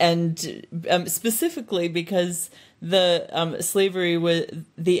 and specifically because the slavery was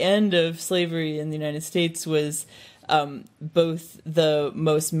the end of slavery in the United States was both the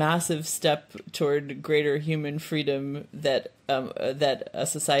most massive step toward greater human freedom that a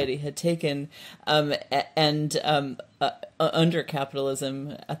society had taken, and under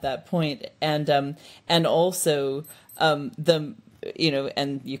capitalism at that point, and also and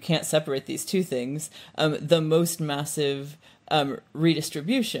you can't separate these two things. The most massive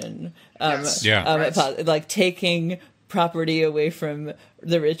redistribution, like taking property away from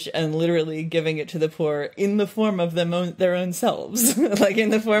the rich and literally giving it to the poor in the form of their own selves, like in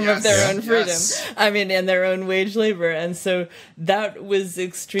the form of their own freedom. And their own wage labor. And so that was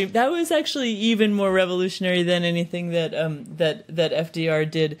extreme. That was actually even more revolutionary than anything that FDR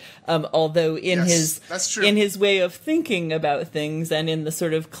did. Although in his way of thinking about things and in the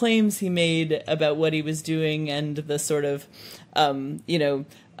sort of claims he made about what he was doing and the sort of,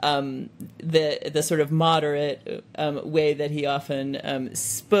 the sort of moderate way that he often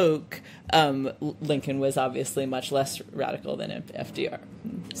spoke, Lincoln was obviously much less radical than FDR.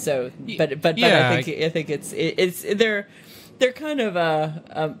 So, but I think it's they're kind of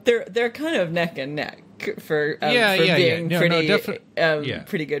they're kind of neck and neck for being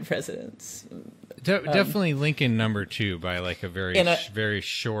pretty good presidents. Definitely Lincoln number 2 by like a very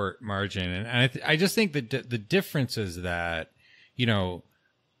short margin, and I just think that the difference is that, you know,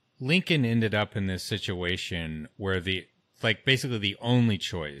 Lincoln ended up in this situation where basically the only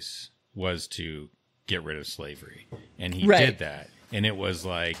choice was to get rid of slavery, and he did that, and it was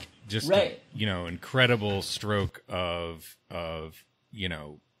like just incredible stroke of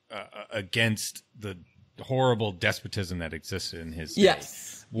against the horrible despotism that existed in his day.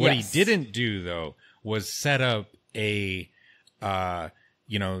 What he didn't do, though, was set up a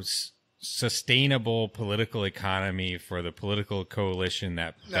sustainable political economy for the political coalition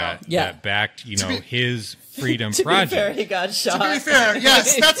that backed his freedom project. To be fair, he got shot. To be fair,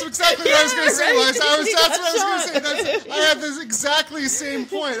 yes, that's exactly what I was going to say, Liza. That's what I was going to say. I had this exactly same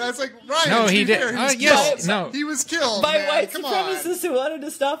point. I was like, Ryan, no, he did. He was killed by white supremacists who wanted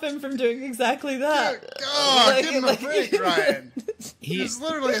to stop him from doing exactly that. Give him a break, Ryan. He was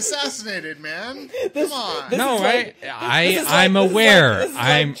literally assassinated, man. Come on. I'm aware.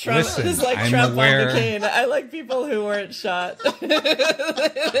 Listen. This is like Trump on the cane. I like people who weren't shot.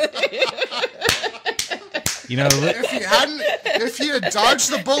 You know, if he had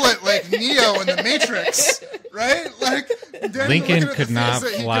dodged the bullet like Neo in the Matrix, right? Like Lincoln could not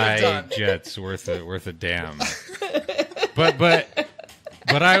fly jets worth a damn. But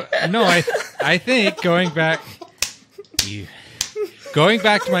I think going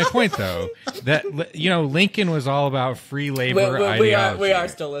back to my point, though, that, you know, Lincoln was all about free labor ideology. We are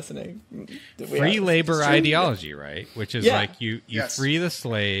still listening. Free labor ideology, right? Which is like you free the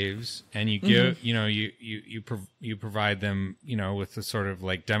slaves and you give, you provide them, with the sort of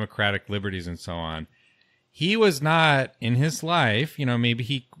like democratic liberties and so on. He was not in his life, maybe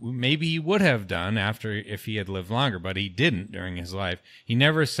he would have done if he had lived longer, but he didn't during his life. He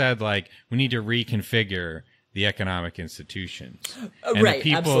never said like, we need to reconfigure the economic institutions. And the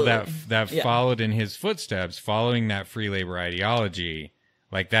people that followed in his footsteps, following that free labor ideology,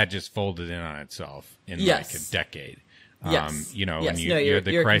 like that just folded in on itself in like a decade. You had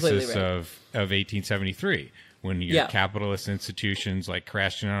the crisis of 1873 when your capitalist institutions like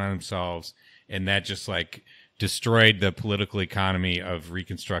crashed in on themselves, and that just like destroyed the political economy of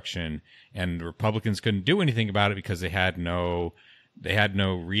Reconstruction, and Republicans couldn't do anything about it because they had no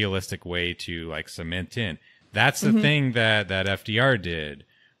realistic way to like cement in. That's the thing that FDR did,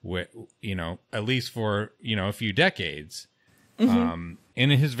 at least for, a few decades, in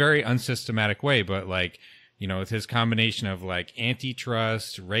his very unsystematic way. But like, with his combination of like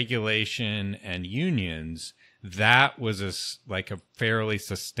antitrust, regulation, and unions, that was a fairly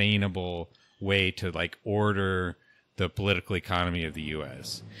sustainable way to like order the political economy of the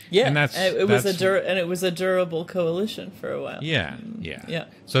U.S. Yeah, and it was a durable coalition for a while. Yeah.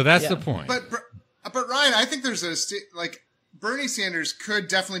 So that's the point. But Ryan, I think there's Bernie Sanders could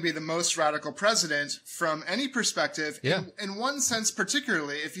definitely be the most radical president from any perspective. Yeah. In one sense,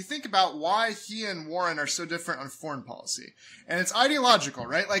 particularly, if you think about why he and Warren are so different on foreign policy. And it's ideological,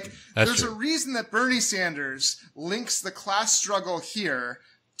 right? Like, there's a reason that Bernie Sanders links the class struggle here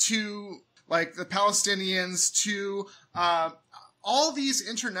to, like, the Palestinians, to all these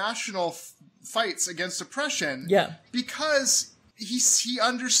international fights against oppression. Yeah. Because he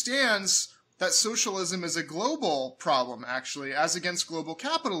understands that socialism is a global problem, actually, as against global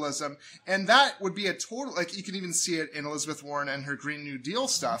capitalism. And that would be a total, like, you can even see it in Elizabeth Warren and her Green New Deal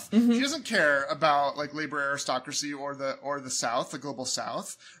stuff. She doesn't care about, like, labor aristocracy or the South, the global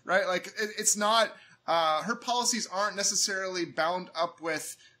South, right? Like, it's not, her policies aren't necessarily bound up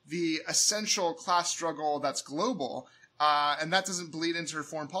with the essential class struggle that's global. And that doesn't bleed into her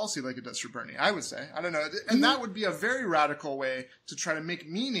foreign policy like it does for Bernie, I would say. I don't know. And that would be a very radical way to try to make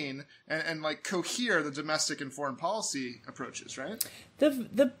meaning and like cohere the domestic and foreign policy approaches, right?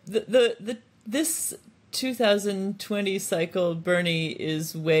 This 2020 cycle, Bernie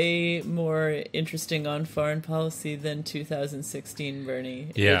is way more interesting on foreign policy than 2016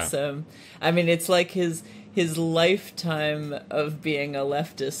 Bernie. Yeah. It's like his lifetime of being a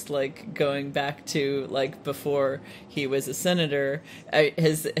leftist, like going back to like before he was a senator,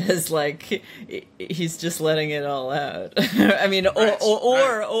 has like he's just letting it all out. I mean, or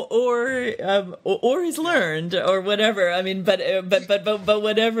he's learned or whatever. I mean, but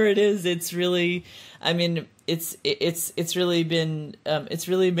whatever it is, it's really I mean, it's really been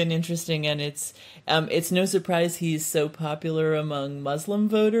interesting, and it's no surprise he's so popular among Muslim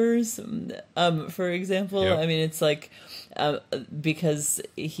voters. For example, Yep. I mean, it's like because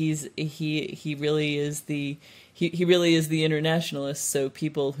he really is the. He really is the internationalist, so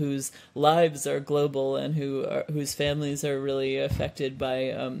people whose lives are global and whose families are really affected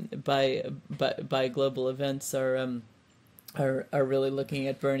by global events are really looking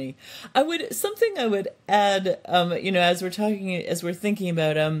at Bernie. I would add, as we're thinking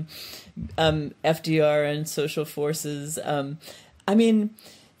about FDR and social forces. I mean,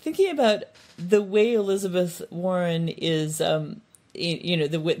 thinking about the way Elizabeth Warren is.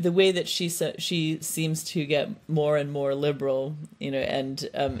 The way that she seems to get more and more liberal, and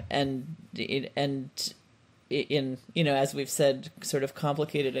in as we've said, sort of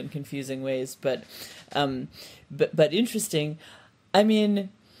complicated and confusing ways, but interesting. I mean,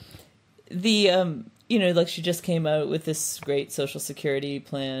 like she just came out with this great Social Security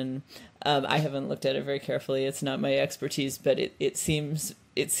plan. I haven't looked at it very carefully. It's not my expertise, but it seems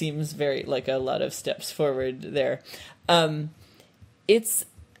very like a lot of steps forward there. I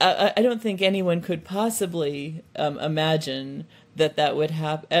don't think anyone could possibly imagine that would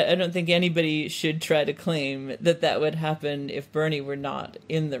happen. I don't think anybody should try to claim that would happen if Bernie were not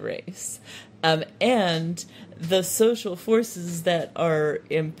in the race. And the social forces that are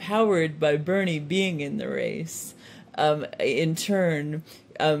empowered by Bernie being in the race, in turn,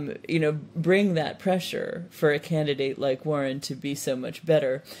 bring that pressure for a candidate like Warren to be so much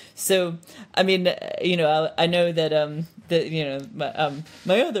better. So, I mean, I know that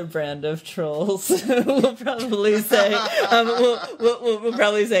my other brand of trolls will probably say, will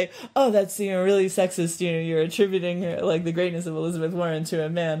probably say, oh, that's really sexist. You're attributing like the greatness of Elizabeth Warren to a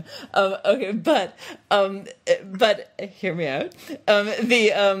man. Okay, but hear me out.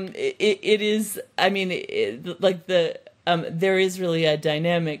 It is. I mean, there is really a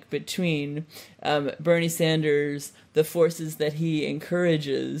dynamic between Bernie Sanders, the forces that he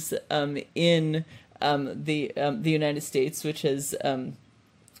encourages in the United States, which has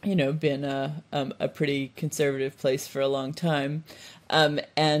been a pretty conservative place for a long time, and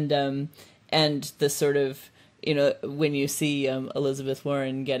the sort of when you see Elizabeth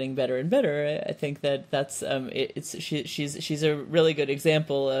Warren getting better and better, I think that's she's a really good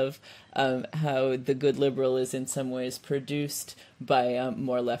example of how the good liberal is in some ways produced by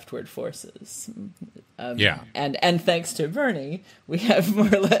more leftward forces. And thanks to Bernie, we have more.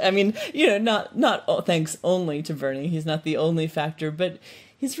 Not thanks only to Bernie. He's not the only factor, but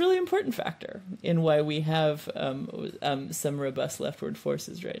he's a really important factor in why we have some robust leftward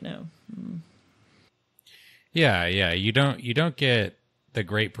forces right now. Yeah. You don't get the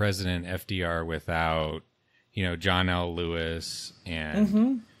great president FDR without, John L. Lewis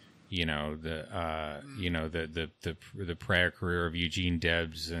and the prior career of Eugene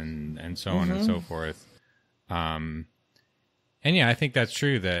Debs and so on and so forth. And yeah, I think that's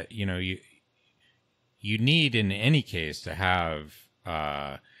true that you need in any case to have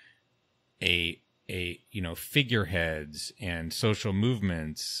figureheads and social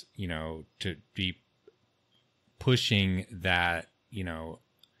movements to be pushing that,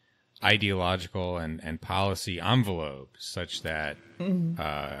 ideological and policy envelope such that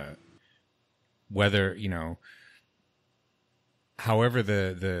whether, however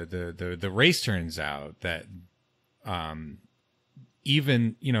the race turns out, that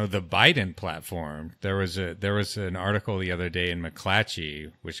even, the Biden platform, there was an article the other day in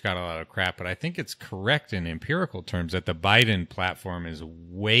McClatchy, which got a lot of crap, but I think it's correct in empirical terms that the Biden platform is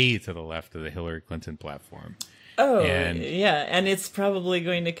way to the left of the Hillary Clinton platform. Oh, and it's probably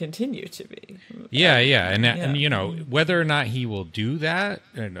going to continue to be. And whether or not he will do that,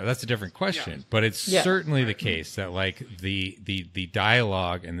 that's a different question. Yeah. But it's certainly the case that like the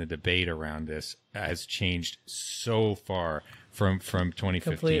dialogue and the debate around this has changed so far from 2015,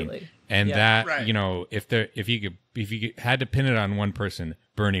 completely. And that if you had to pin it on one person,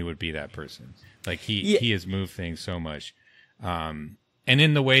 Bernie would be that person. Like he has moved things so much, and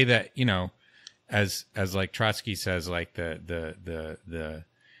in the way that as like Trotsky says, like the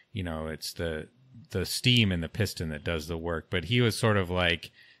it's the steam and the piston that does the work, but he was sort of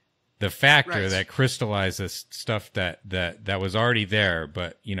like the factor that crystallized this stuff that was already there,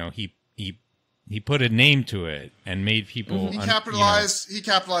 but he put a name to it and made people. He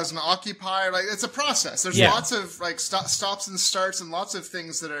capitalized on Occupy. Like it's a process. There's lots of like stops and starts and lots of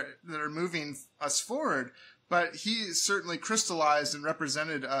things that are moving us forward. But he certainly crystallized and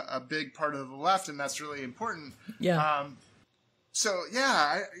represented a big part of the left, and that's really important. Yeah.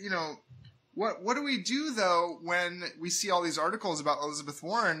 What do we do though when we see all these articles about Elizabeth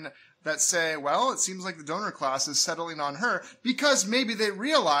Warren? that say, well, it seems like the donor class is settling on her, because maybe they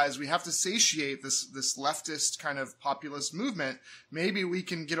realize we have to satiate this leftist kind of populist movement. Maybe we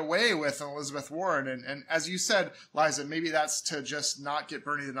can get away with an Elizabeth Warren. And as you said, Liza, maybe that's to just not get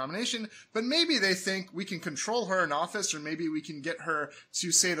Bernie the nomination, but maybe they think we can control her in office, or maybe we can get her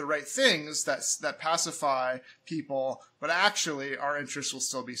to say the right things that pacify people, but actually our interests will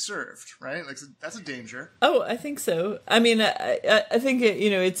still be served, right? Like, that's a danger. Oh, I think so. I mean, I think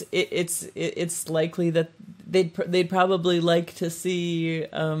it's likely that they'd probably like to see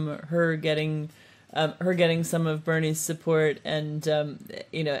her getting some of Bernie's support, and them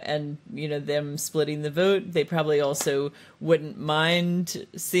splitting the vote. They probably also wouldn't mind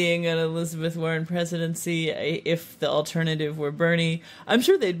seeing an Elizabeth Warren presidency if the alternative were Bernie. I'm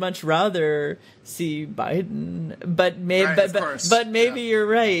sure they'd much rather see Biden, but maybe you're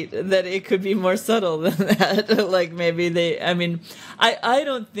right that it could be more subtle than that. Like, maybe I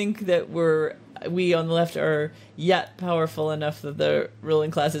don't think that we on the left are yet powerful enough that the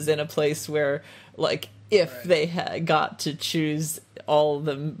ruling class is in a place where, like, if they had got to choose all of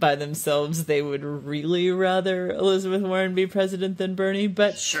them by themselves, they would really rather Elizabeth Warren be president than Bernie.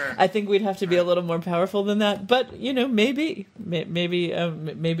 But sure. I think we'd have to be a little more powerful than that. But maybe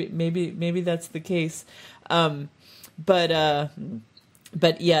that's the case. But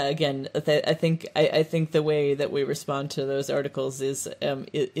yeah, again, I think the way that we respond to those articles is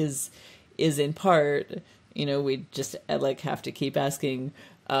in part, we just have to keep asking,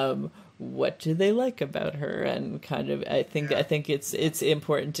 what do they like about her? And kind of, I think it's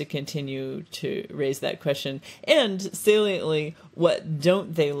important to continue to raise that question. And saliently, what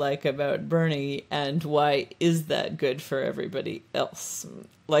don't they like about Bernie, and why is that good for everybody else?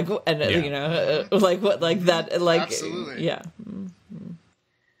 Absolutely. Yeah.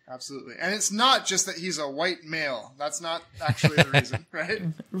 Absolutely. And it's not just that he's a white male. That's not actually the reason, right?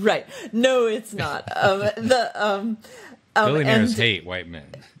 Right. No, it's not. Billionaires hate white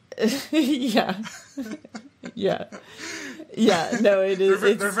men. Yeah. No, it is.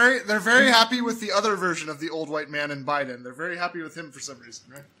 They're very happy with the other version of the old white man in Biden. They're very happy with him for some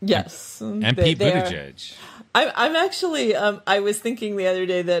reason, right? Yes. And Pete Buttigieg. I'm actually. I was thinking the other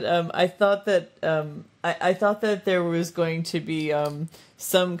day that I thought that there was going to be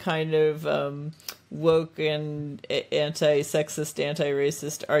some kind of woke and anti-sexist,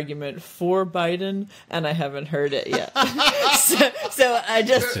 anti-racist argument for Biden, and I haven't heard it yet. so I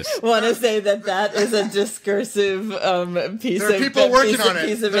just want to say that is a discursive piece of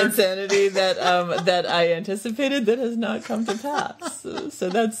insanity that I anticipated that has not come to pass. So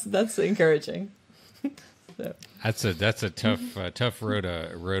that's encouraging. So. That's a tough road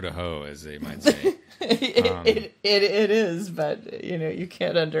to hoe, as they might say. It is, but you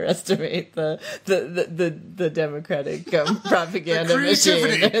can't underestimate the Democratic propaganda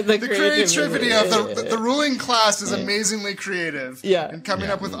machine. The creativity of the ruling class is amazingly creative. Yeah, in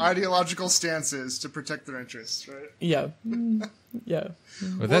coming up with ideological stances to protect their interests. Right. Yeah. Yeah.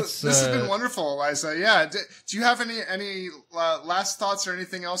 Well, this has been wonderful, Liza. Yeah. Do you have any last thoughts or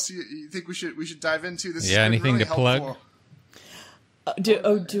anything else you think we should dive into? This has been anything really to helpful. plug?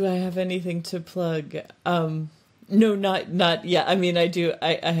 Do I have anything to plug? No, not yet. I mean, I do.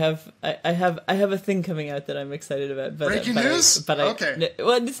 I have a thing coming out that I'm excited about. But, breaking news? Okay.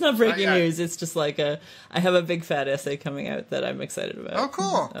 Well, it's not breaking news. It's just like I have a big fat essay coming out that I'm excited about. Oh,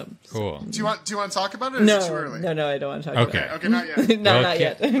 cool. Cool. Do you want to talk about it? Or is it too early? No, I don't want to talk about it. Okay, not yet. Not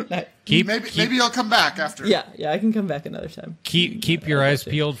yet. Maybe you'll come back after. Yeah, I can come back another time. Keep your eyes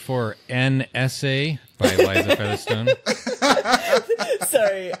peeled for an essay by Liza Featherstone.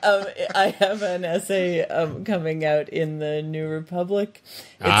 Sorry, I have an essay coming out in the New Republic.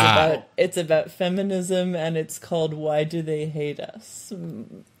 It's about feminism, and it's called "Why Do They Hate Us?"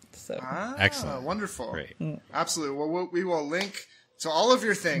 So excellent, wonderful, great, absolutely. Well, we will link to all of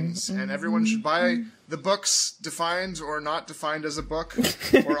your things, and everyone should buy the books, defined or not defined as a book,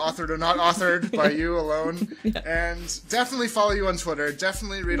 or authored or not authored by you alone. And definitely follow you on Twitter.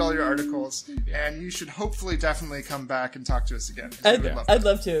 Definitely read all your articles, and you should hopefully definitely come back and talk to us again. I'd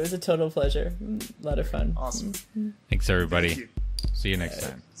love to. It was a total pleasure. A lot of fun. Awesome. Thanks, everybody. Thank you. See you next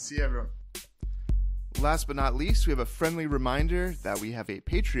time. See you, everyone. Last but not least, we have a friendly reminder that we have a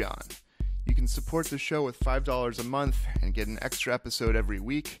Patreon. You can support the show with $5 a month and get an extra episode every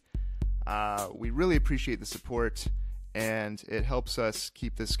week. We really appreciate the support, and it helps us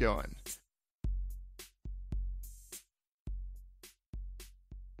keep this going.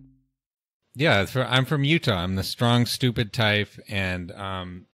 Yeah, I'm from Utah. I'm the strong, stupid type, and